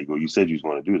at you like, well, you said you was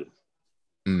going to do this.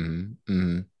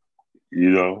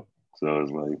 So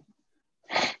it's like,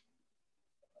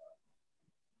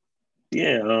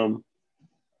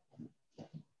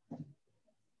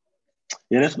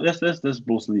 that's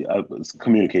mostly it's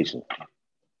communication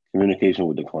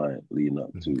with the client leading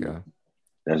up to.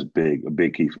 That's a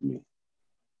big key for me.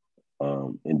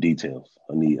 And details.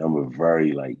 I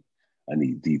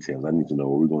need details. I need to know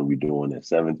what we're going to be doing at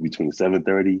between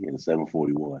 7:30 and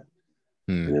 7:41.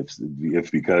 And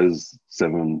if because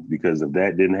of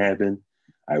that didn't happen,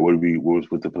 what's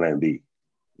the plan B?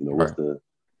 What's the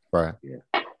right? Yeah.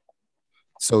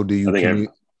 So do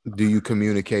you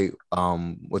communicate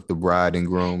with the bride and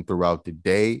groom throughout the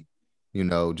day,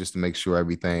 just to make sure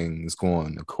everything is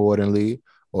going accordingly,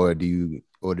 or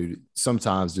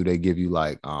sometimes do they give you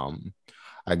like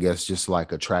I guess just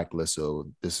like a track list of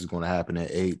this is going to happen at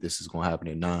 8, this is going to happen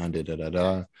at 9, da da da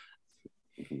da.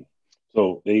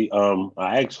 So they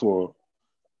I asked for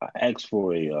a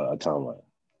timeline.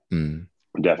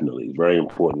 Definitely, it's very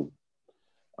important.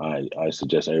 I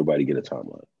suggest everybody get a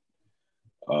timeline.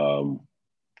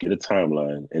 Get a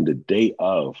timeline, and the day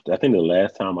of. I think the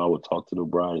last time I would talk to the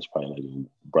bride is probably like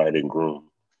bride and groom.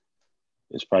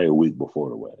 It's probably a week before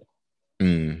the wedding,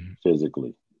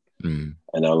 physically. And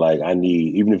I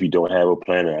need, even if you don't have a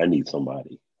planner, I need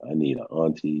somebody. I need an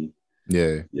auntie.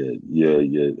 Yeah.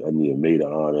 I need a maid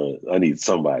of honor. I need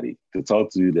somebody to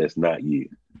talk to you that's not you.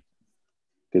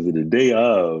 Because the day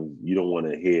of, you don't want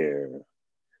to hear,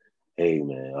 hey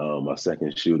man, my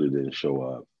second shooter didn't show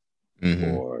up.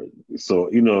 Or so,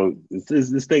 it's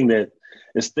this thing that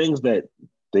it's things that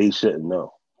they shouldn't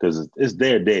know because it's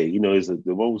their day. It's the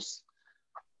most,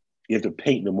 you have to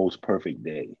paint the most perfect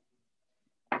day.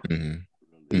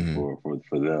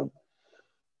 for them.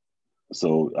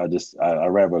 So I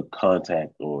rather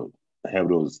contact or have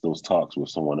those talks with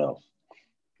someone else.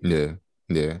 Yeah.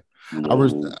 Yeah. You know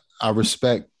what I mean? I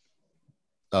respect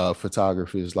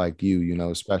photographers like you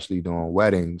know, especially during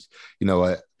weddings. You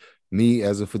know, me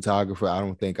as a photographer, I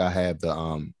don't think I have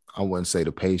the I wouldn't say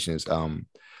the patience.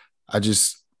 I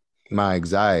just my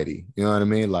anxiety. You know what I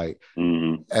mean? Like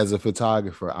as a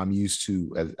photographer, I'm used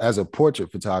to as a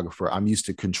portrait photographer, I'm used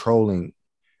to controlling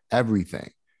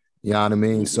everything. You know what I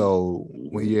mean? So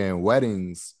when you're in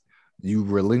weddings, you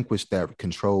relinquish that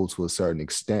control to a certain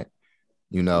extent,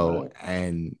 you know,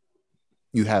 and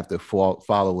you have to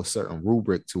follow a certain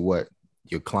rubric to what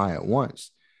your client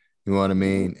wants. You know what I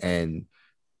mean? And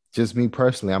just me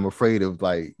personally, I'm afraid of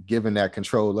like giving that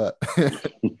control up.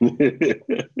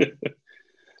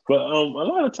 But a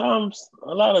lot of times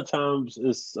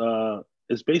it's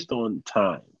based on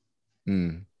time.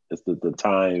 It's the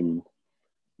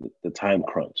time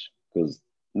crunch, because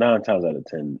 9 times out of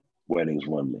 10 weddings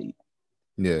run late.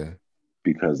 Yeah.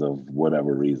 Because of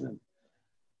whatever reason.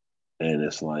 And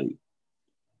it's like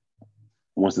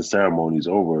once the ceremony's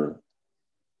over,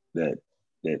 that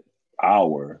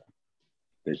hour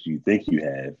that you think you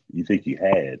had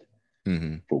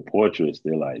for portraits,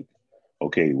 they're like,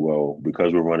 okay, well,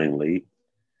 because we're running late,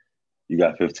 you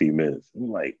got 15 minutes.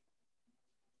 I'm like,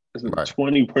 it's a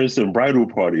 20-person bridal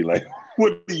party. Like,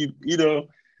 what do you know?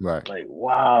 Right. Like,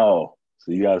 wow.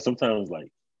 So you got sometimes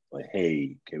like,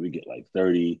 hey, can we get like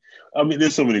 30? I mean,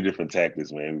 there's so many different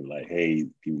tactics, man. Like, hey,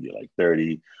 can we get like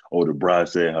 30? Oh, the bride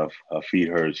said her feet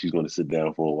hurt. She's going to sit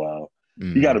down for a while.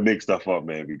 You got to make stuff up,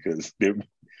 man, because they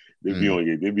be on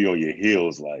your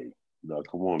heels. Like, no,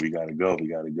 come on, we got to go. You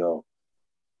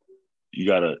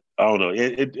got to. I don't know.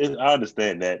 I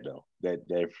understand that though. That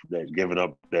giving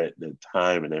up that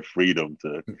time and that freedom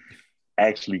to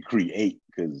actually create,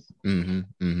 because you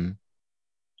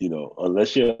know,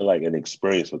 unless you're like an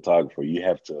experienced photographer, you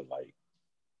have to like,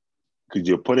 because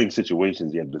you're putting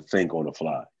situations, you have to think on the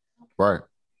fly. Right.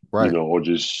 You know, or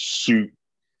just shoot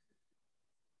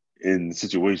in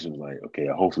situations like, okay,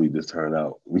 hopefully this turned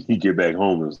out. When you get back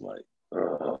home, it's like,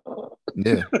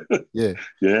 yeah.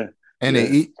 And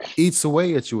it eats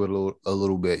away at you a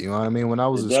little bit. You know what I mean? When I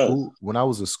was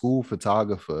a school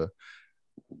photographer,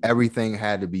 everything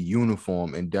had to be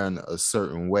uniform and done a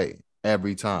certain way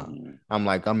every time. I'm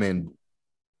like, I'm in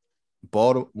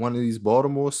one of these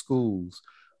Baltimore schools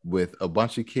with a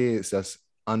bunch of kids that's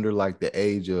under like the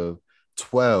age of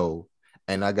 12,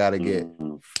 and I got to get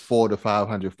 400 to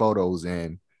 500 photos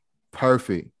in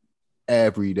perfect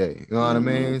every day. You know what I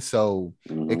mean? So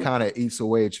it kind of eats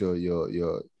away at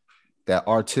your that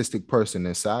artistic person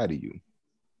inside of you.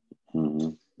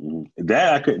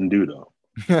 That I couldn't do though.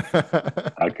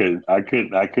 I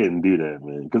couldn't do that,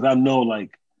 man. Because I know,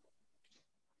 like,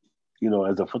 you know,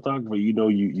 as a photographer, you know,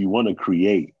 you want to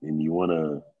create and you want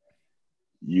to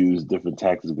use different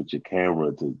tactics with your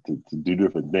camera to do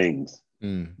different things.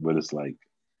 But it's like,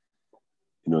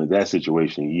 you know, in that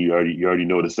situation, you already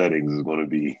know the settings is going to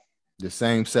be the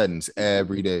same settings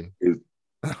every day.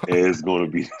 It's going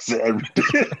to be every day.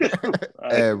 Right?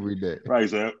 Every day. Right.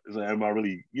 So am I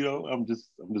really, you know, I'm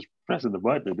just pressing the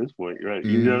button at this point, right?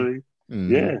 You know what I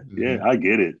mean? Yeah, I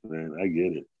get it, man. I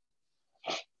get it.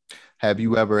 Have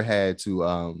you ever had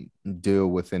to deal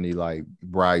with any like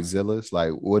bridezillas?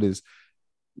 Like, what is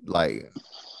like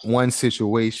one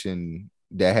situation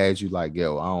that had you like,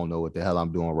 yo, I don't know what the hell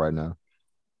I'm doing right now?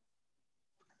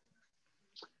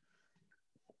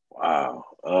 Wow.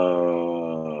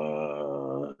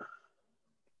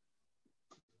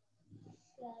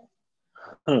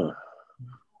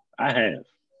 I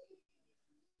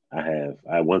have.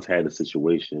 I once had a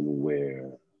situation where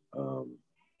a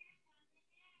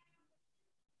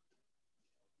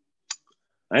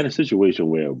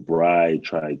bride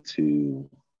tried to.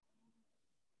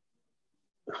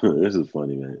 This is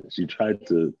funny, man. She tried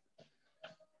to.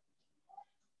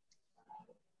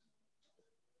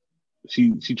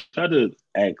 She tried to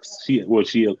ask. She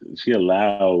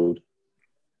allowed.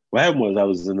 What happened was I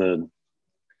was in the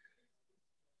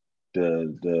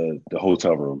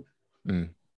hotel room, and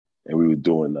we were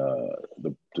doing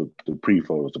the pre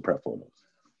photos, the prep photos,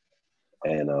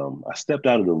 and I stepped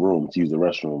out of the room to use the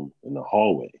restroom in the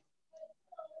hallway,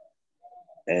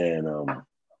 and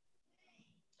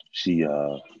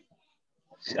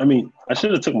I mean, I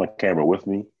should have took my camera with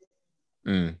me.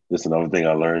 That's another thing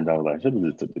I learned. I was like, I should have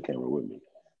just took the camera with me.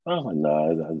 I was like,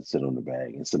 nah, I just sit on the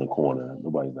bag and sit in the corner.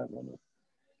 Nobody's not gonna.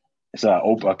 So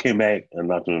I came back and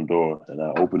knocked on the door, and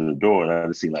I opened the door, and I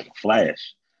just see like a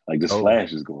flash, like this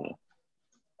flash is going.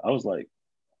 I was like,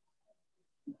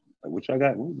 what y'all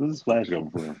got? Where's this flash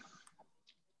coming from?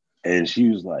 And she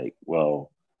was like,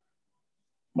 well,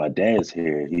 my dad's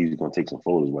here. He's gonna take some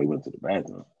photos while he went to the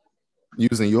bathroom.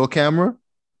 Using your camera?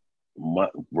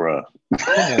 Bruh.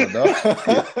 Come on, dog.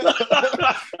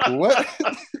 What?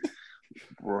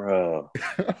 Bruh.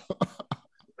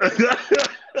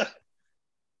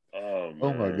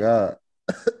 Oh my God.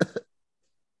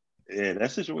 Yeah,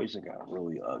 that situation got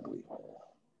really ugly, man.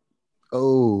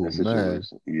 Oh man.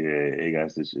 Yeah,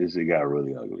 it got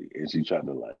really ugly. And she tried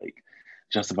to like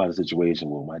justify the situation.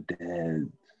 Well, my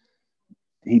dad,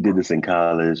 he did this in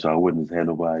college, so I wouldn't have had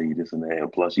nobody, this and that.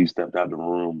 And plus you stepped out the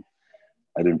room.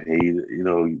 I didn't pay,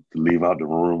 to leave out the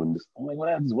room. And I'm like,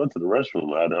 well, I just went to the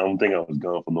restroom. I don't think I was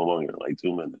gone for no longer than like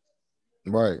 2 minutes.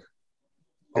 Right.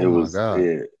 Oh my God.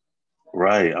 Yeah,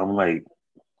 right. I'm like,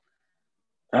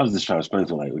 I was just trying to explain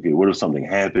to him, like, okay, what if something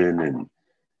happened and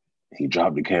he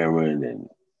dropped the camera and then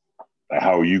like,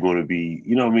 how are you going to be?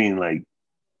 You know what I mean? Like,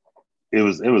 it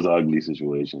was an ugly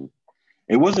situation.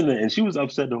 It wasn't, and she was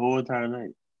upset the whole entire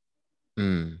night.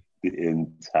 Mm. The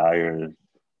entire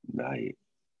night.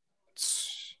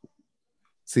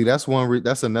 See, that's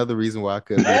that's another reason why I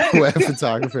couldn't be a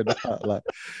photographer. Like,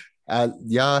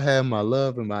 y'all have my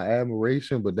love and my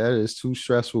admiration, but that is too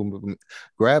stressful.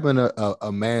 Grabbing a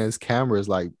man's camera is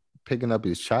like picking up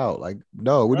his child. Like,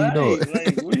 no, what are you doing?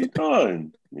 Like, what are you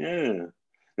doing? Yeah,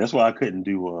 that's why I couldn't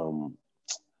do.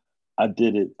 I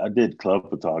did club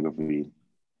photography,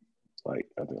 like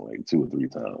I think like 2 or 3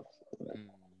 times.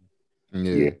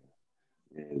 Yeah.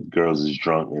 Girls is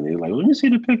drunk and they're like, "Let me see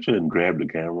the picture," and grab the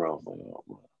camera. I was like, "Oh,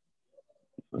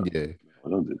 no, yeah." I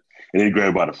don't do it. And they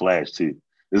grab by the flash too.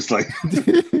 It's like,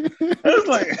 it's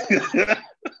like.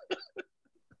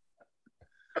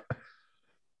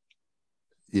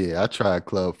 Yeah, I tried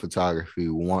club photography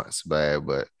once, bad,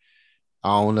 but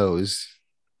I don't know.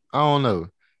 I don't know.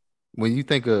 When you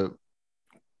think of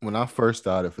when I first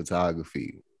started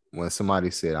photography, when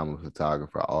somebody said I'm a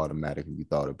photographer, I automatically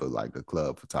thought of like a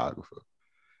club photographer.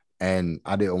 And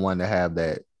I didn't want to have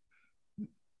that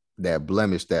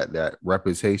blemish, that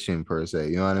reputation per se.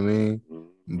 You know what I mean?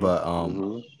 Mm-hmm. But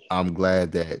I'm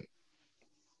glad that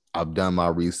I've done my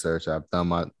research. I've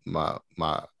done my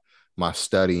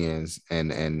studyings,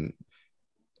 and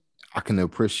I can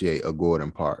appreciate a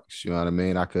Gordon Parks. You know what I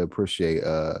mean? I could appreciate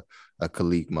a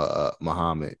Khalid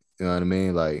Muhammad. You know what I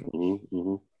mean? Like,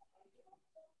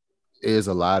 there's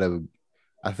a lot of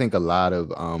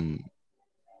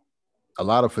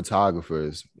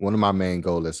photographers. One of my main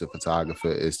goals as a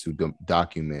photographer is to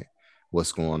document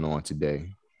what's going on today,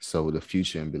 so the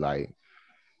future and be like,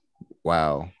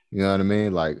 wow, you know what I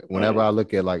mean? Like, whenever I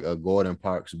look at like a Gordon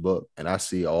Parks book and I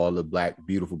see all the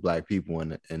beautiful black people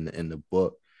in the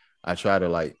book, I try to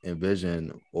like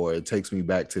envision, or it takes me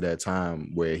back to that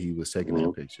time where he was taking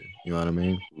that picture. You know what I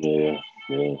mean? Yeah.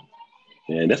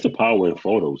 And that's the power in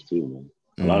photos too, man.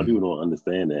 A lot of people don't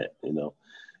understand that.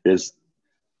 It's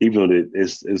even though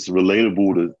it's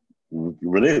relatable to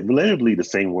relatively the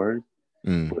same word,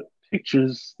 but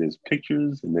pictures. There's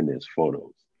pictures, and then there's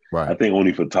photos. Right. I think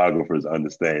only photographers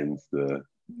understands the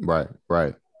right.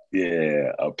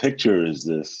 Yeah, a picture is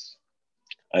this,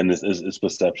 and it's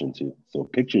perception too. So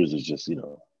pictures is just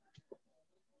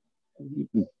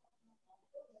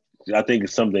I think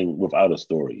it's something without a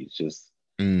story. It's just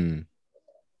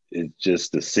it's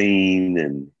just the scene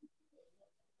and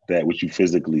that which you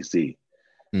physically see.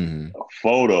 A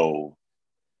photo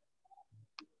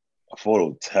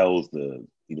tells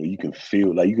you can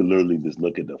feel, like you can literally just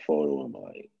look at the photo and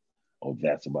like, oh,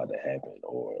 that's about to happen,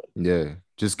 or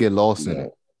just get lost in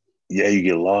it. Yeah, you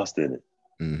get lost in it.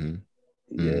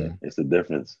 Yeah, it's a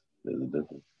difference. There's a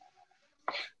difference.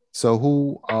 So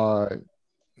who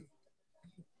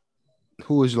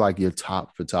is like your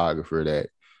top photographer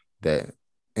that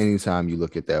anytime you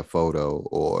look at that photo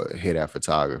or hear that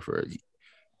photographer,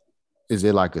 is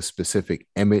it like a specific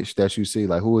image that you see?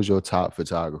 Like, who is your top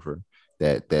photographer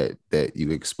that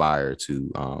you aspire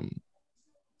to I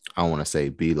don't want to say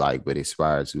be like, but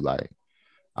aspire to like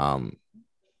I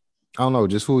don't know,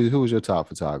 just who is your top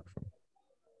photographer?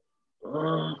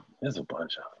 There's a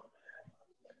bunch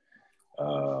of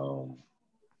them.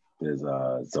 There's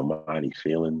Zamani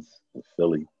Feelings in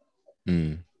Philly.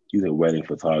 He's a wedding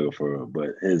photographer,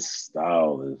 but his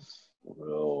style is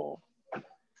real.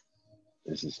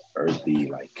 It's just earthy,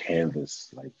 like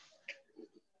canvas. Like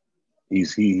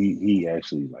he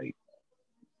actually like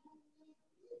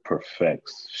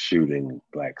perfects shooting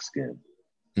black skin.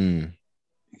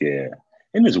 Yeah.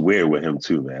 And it's weird with him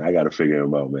too, man. I got to figure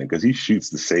him out, man, because he shoots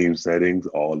the same settings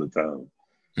all the time.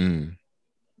 And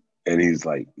he's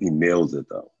like, he nails it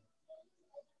though.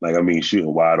 Like, I mean,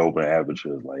 shooting wide open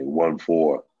apertures, like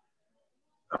 1.4.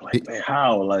 I'm like, man,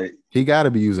 how? Like, he got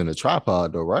to be using a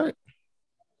tripod though, right?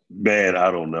 Man,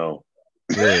 I don't know.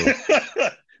 Yeah.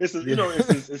 It's a, you know,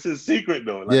 it's his secret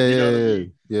though. Like, Yeah, you know yeah, what I yeah,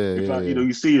 mean? yeah, If yeah, I, yeah.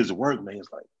 you see his work, man,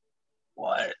 it's like,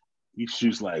 what? He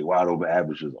shoots like wide open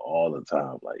averages all the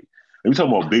time. Like, we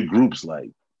talking about big groups,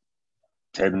 like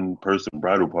 10-person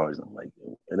bridal parties. I'm like,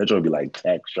 and they're trying to be like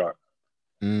tack sharp.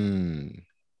 Mm,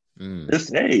 mm. This,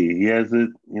 hey, he has it,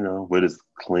 but it's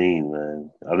clean,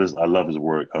 man. I love his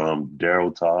work.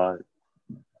 Daryl Todd,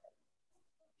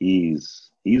 he's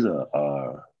he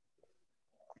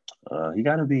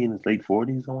got to be in his late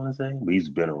 40s, I want to say, but he's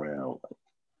been around.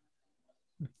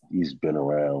 He's been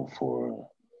around for.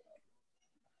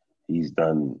 He's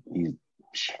done. He's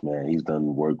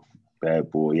done work.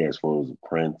 Bad Boy. He has photos of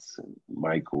Prince and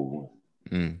Michael.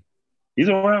 Mm. He's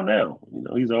around now.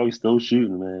 He's always still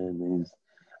shooting, man.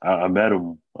 I met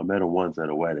him. I met him once at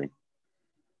a wedding.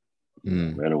 I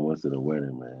met him once at a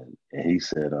wedding, man. And he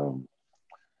said, and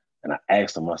I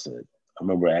asked him. I said, I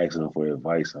remember asking him for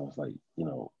advice. I was like,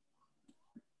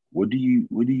 what do you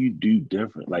do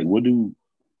different? Like,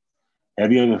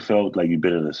 have you ever felt like you've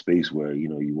been in a space where,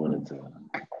 you wanted to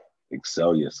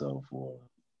excel yourself or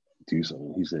do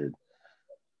something? He said,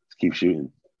 just keep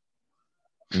shooting.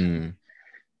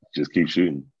 Just keep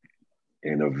shooting.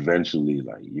 And eventually,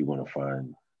 like, you're gonna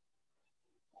find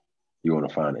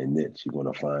a niche. You're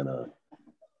gonna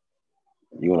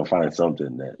find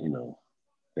something that,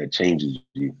 that changes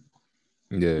you.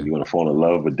 Yeah. You're gonna fall in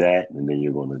love with that, and then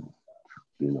you're gonna,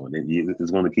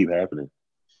 it's gonna keep happening.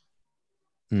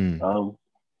 Let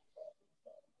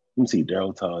me see,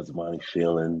 Daryl Todd's Money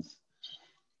Feelings.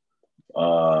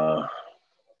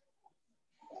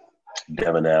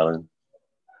 Devin Allen.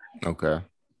 Okay.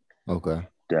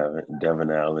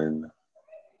 Devin Allen.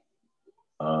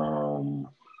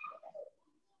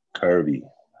 Kirby.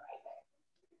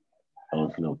 I don't know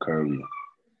if you know Kirby.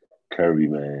 Kirby,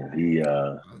 man. He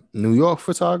New York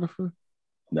photographer?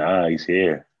 Nah, he's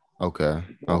here. Okay.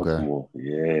 Baltimore.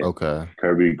 Yeah. Okay.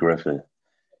 Kirby Griffin.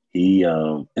 He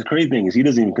the crazy thing is he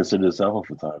doesn't even consider himself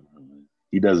a photographer. Man.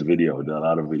 He does a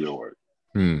lot of video work.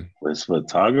 But his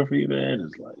photography, man,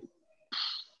 is like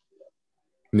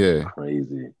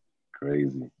crazy.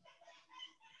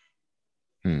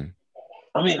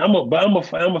 I mean, I'm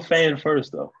a fan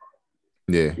first though.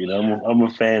 Yeah. I'm a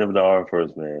fan of the art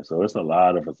first, man. So it's a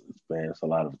lot of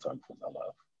photographers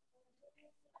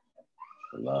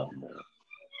I love, man.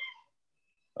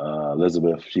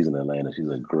 Elizabeth, she's in Atlanta. She's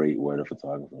a great wedding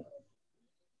photographer.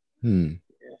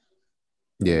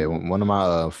 Yeah, one of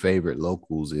my favorite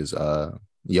locals is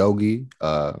Yogi.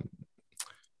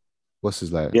 What's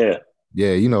his name?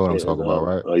 Yeah, you know what I'm talking about,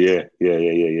 right? Oh yeah.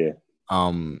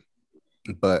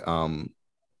 But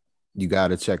you got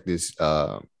to check this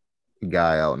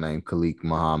guy out named Khalik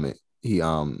Muhammad.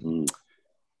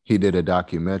 He did a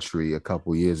documentary a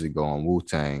couple years ago on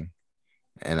Wu-Tang,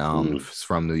 and it's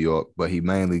from New York, but he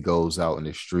mainly goes out in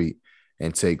the street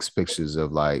and takes pictures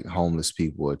of like homeless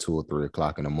people at 2 or 3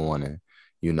 o'clock in the morning.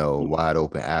 Wide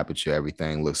open aperture,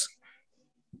 everything looks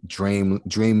dreamy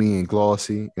and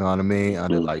glossy. You know what I mean?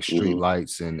 Under like street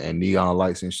lights and neon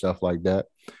lights and stuff like that.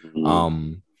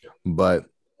 But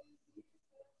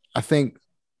I think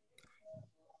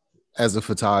as a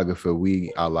photographer,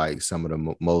 we are like some of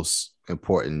the most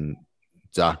important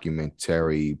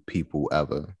documentary people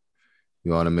ever.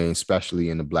 You know what I mean? Especially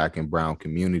in the Black and brown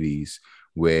communities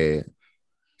where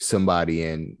somebody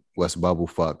in West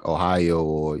Bubblefuck, Ohio,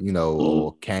 or,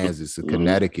 or Kansas or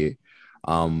Connecticut,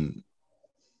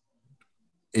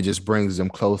 it just brings them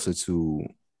closer to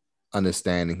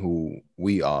understanding who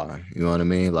we are. You know what I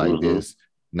mean? Like there's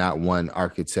not one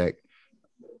architect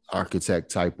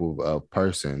type of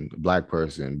person, Black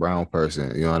person, brown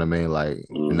person. You know what I mean? Like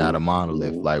we're not a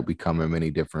monolith. Like we come in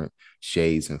many different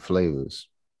shades and flavors.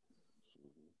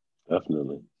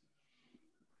 Definitely.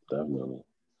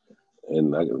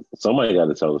 And somebody got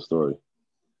to tell the story.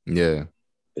 Yeah.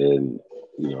 And,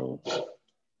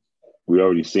 we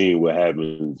already seen what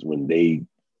happens when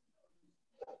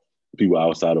people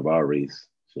outside of our race,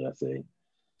 should I say,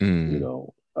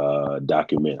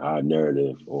 document our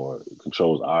narrative or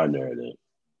controls our narrative.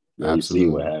 You see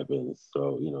what happens.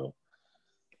 So,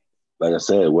 like I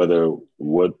said,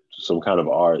 some kind of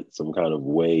art, some kind of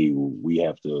way, we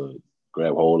have to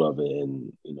grab hold of it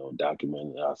and,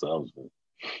 document it ourselves.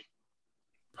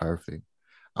 Perfect.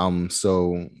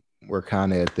 So we're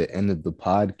kind of at the end of the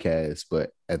podcast,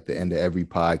 but at the end of every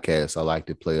podcast, I like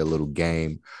to play a little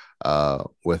game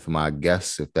with my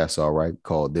guests, if that's all right,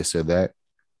 called This or That.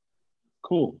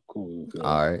 Cool.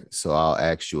 All right. So I'll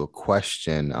ask you a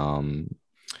question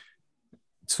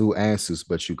two answers,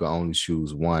 but you can only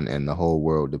choose one, and the whole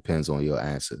world depends on your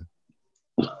answer.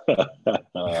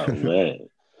 Oh, man.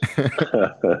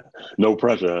 No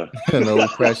pressure. No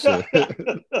pressure.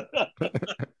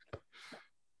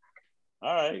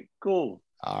 All right, cool.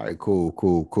 All right,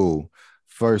 cool.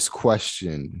 First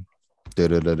question.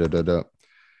 Da-da-da-da-da-da.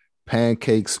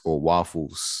 Pancakes or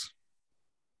waffles?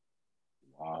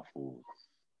 Waffles.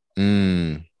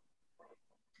 Not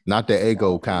the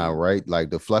Eggo kind, right? Like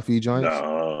the fluffy joints?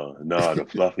 No, the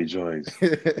fluffy joints.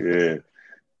 Yeah.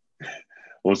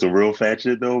 On some real fat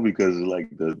shit though, because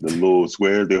like the little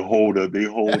squares, they hold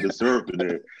the syrup in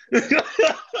there.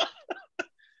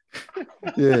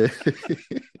 Yeah.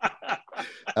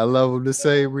 I love them the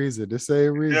same reason.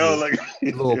 Yo, like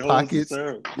little pockets.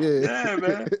 Yeah,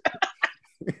 man.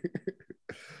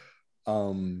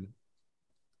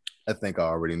 I think I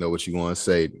already know what you're going to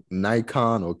say.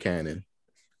 Nikon or Canon?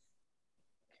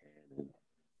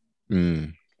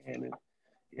 Canon.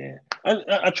 Yeah.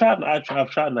 I've tried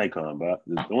Nikon, but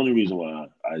the only reason why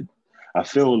I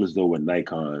feel as though with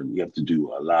Nikon you have to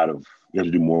do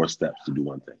more steps to do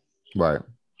one thing. Right.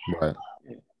 Yeah.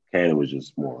 Canon was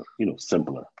just more,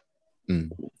 simpler.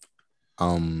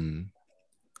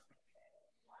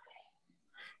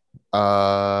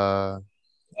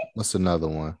 What's another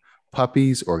one?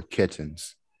 Puppies or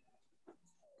kittens?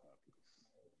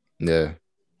 Yeah.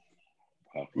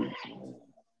 Puppies.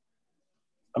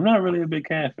 I'm not really a big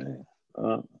cat fan.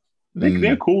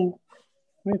 They're cool.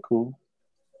 They're cool.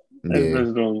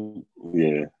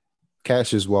 Yeah.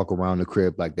 Cats just walk around the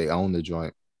crib like they own the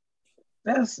joint.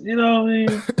 That's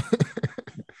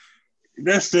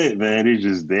that's it, man. They're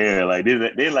just there. Like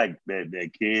they're like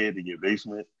that kid in your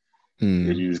basement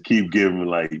that you just keep giving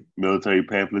like military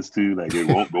pamphlets to, like they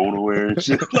won't go nowhere and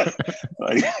shit.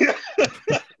 like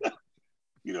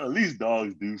at least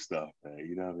dogs do stuff, man.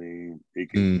 You know what I mean? They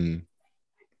can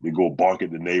they go bark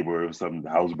at the neighbor if the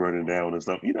house burning down or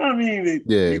something. You know what I mean?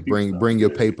 They bring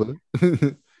your paper.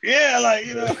 Yeah,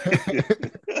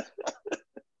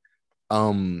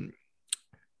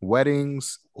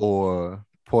 weddings or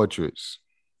portraits?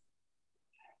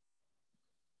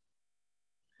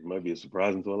 It might be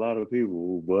surprising to a lot of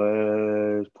people,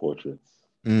 but portraits.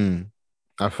 I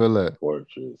feel it.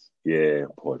 Portraits. Yeah,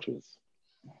 portraits.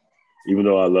 Even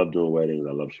though I love doing weddings,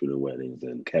 I love shooting weddings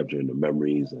and capturing the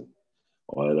memories and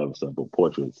all that other stuff. But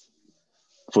portraits,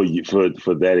 for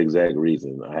that exact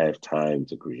reason, I have time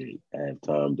to create. I have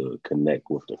time to connect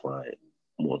with the client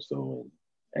more so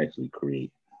and actually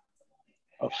create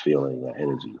a feeling, an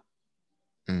energy.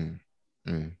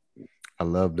 I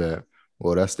love that.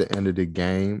 Well, that's the end of the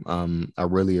game. I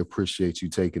really appreciate you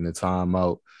taking the time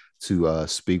out to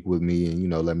speak with me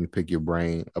and, let me pick your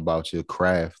brain about your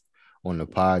craft on the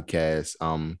podcast.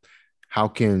 How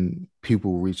can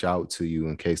people reach out to you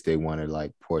in case they wanted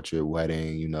like portrait,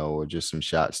 wedding, or just some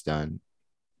shots done?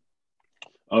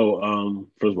 Oh,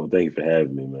 first of all, thank you for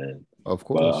having me, man. Of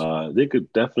course. But, they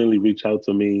could definitely reach out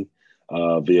to me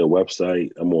via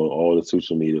website. I'm on all the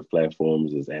social media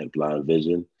platforms as at Blind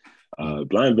Vision.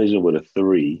 Blind Vision with a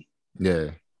 3.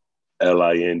 Yeah.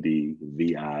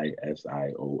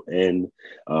 LINDVISION.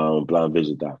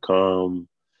 Blindvision.com.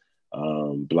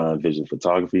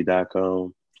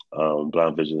 Blindvisionphotography.com.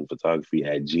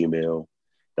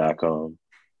 Blindvisionphotography@gmail.com.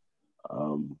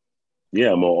 I'm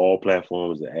on all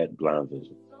platforms at Blind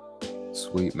Vision.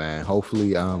 Sweet, man.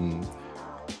 Hopefully,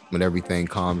 when everything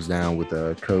calms down with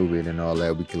COVID and all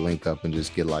that, we can link up and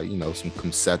just get like, some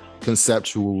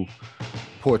conceptual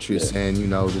portraits and,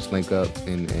 just link up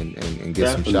and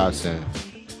get some shots in.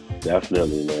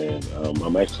 Definitely, man.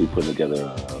 I'm actually putting together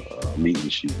a meet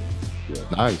and shoot. Yeah.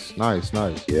 Nice.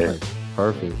 Yeah. Nice.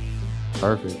 Perfect.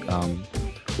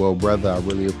 Well, brother, I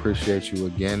really appreciate you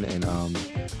again, and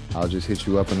I'll just hit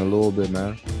you up in a little bit,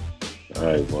 man. All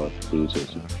right, boss.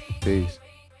 Appreciate you. Peace.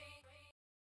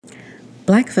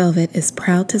 Black Velvet is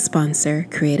proud to sponsor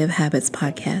Creative Habits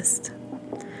Podcast.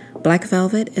 Black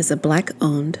Velvet is a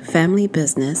Black-owned family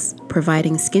business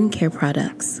providing skincare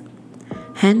products.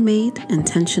 Handmade,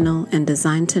 intentional, and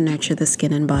designed to nurture the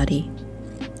skin and body.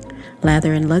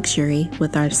 Lather in luxury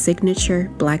with our signature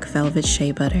Black Velvet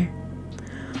Shea Butter.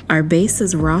 Our base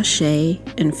is raw shea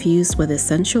infused with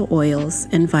essential oils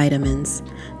and vitamins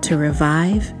to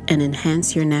revive and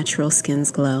enhance your natural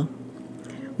skin's glow.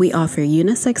 We offer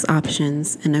unisex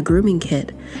options and a grooming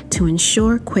kit to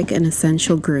ensure quick and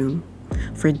essential groom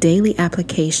for daily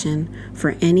application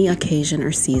for any occasion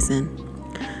or season.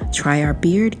 Try our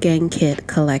Beard Gang Kit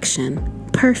collection,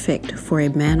 perfect for a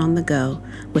man on the go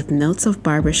with notes of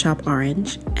barbershop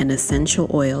orange and essential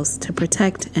oils to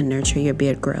protect and nurture your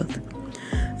beard growth.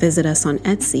 Visit us on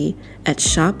Etsy at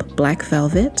Shop Black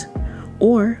Velvet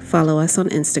or follow us on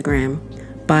Instagram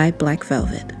by Black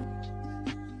Velvet.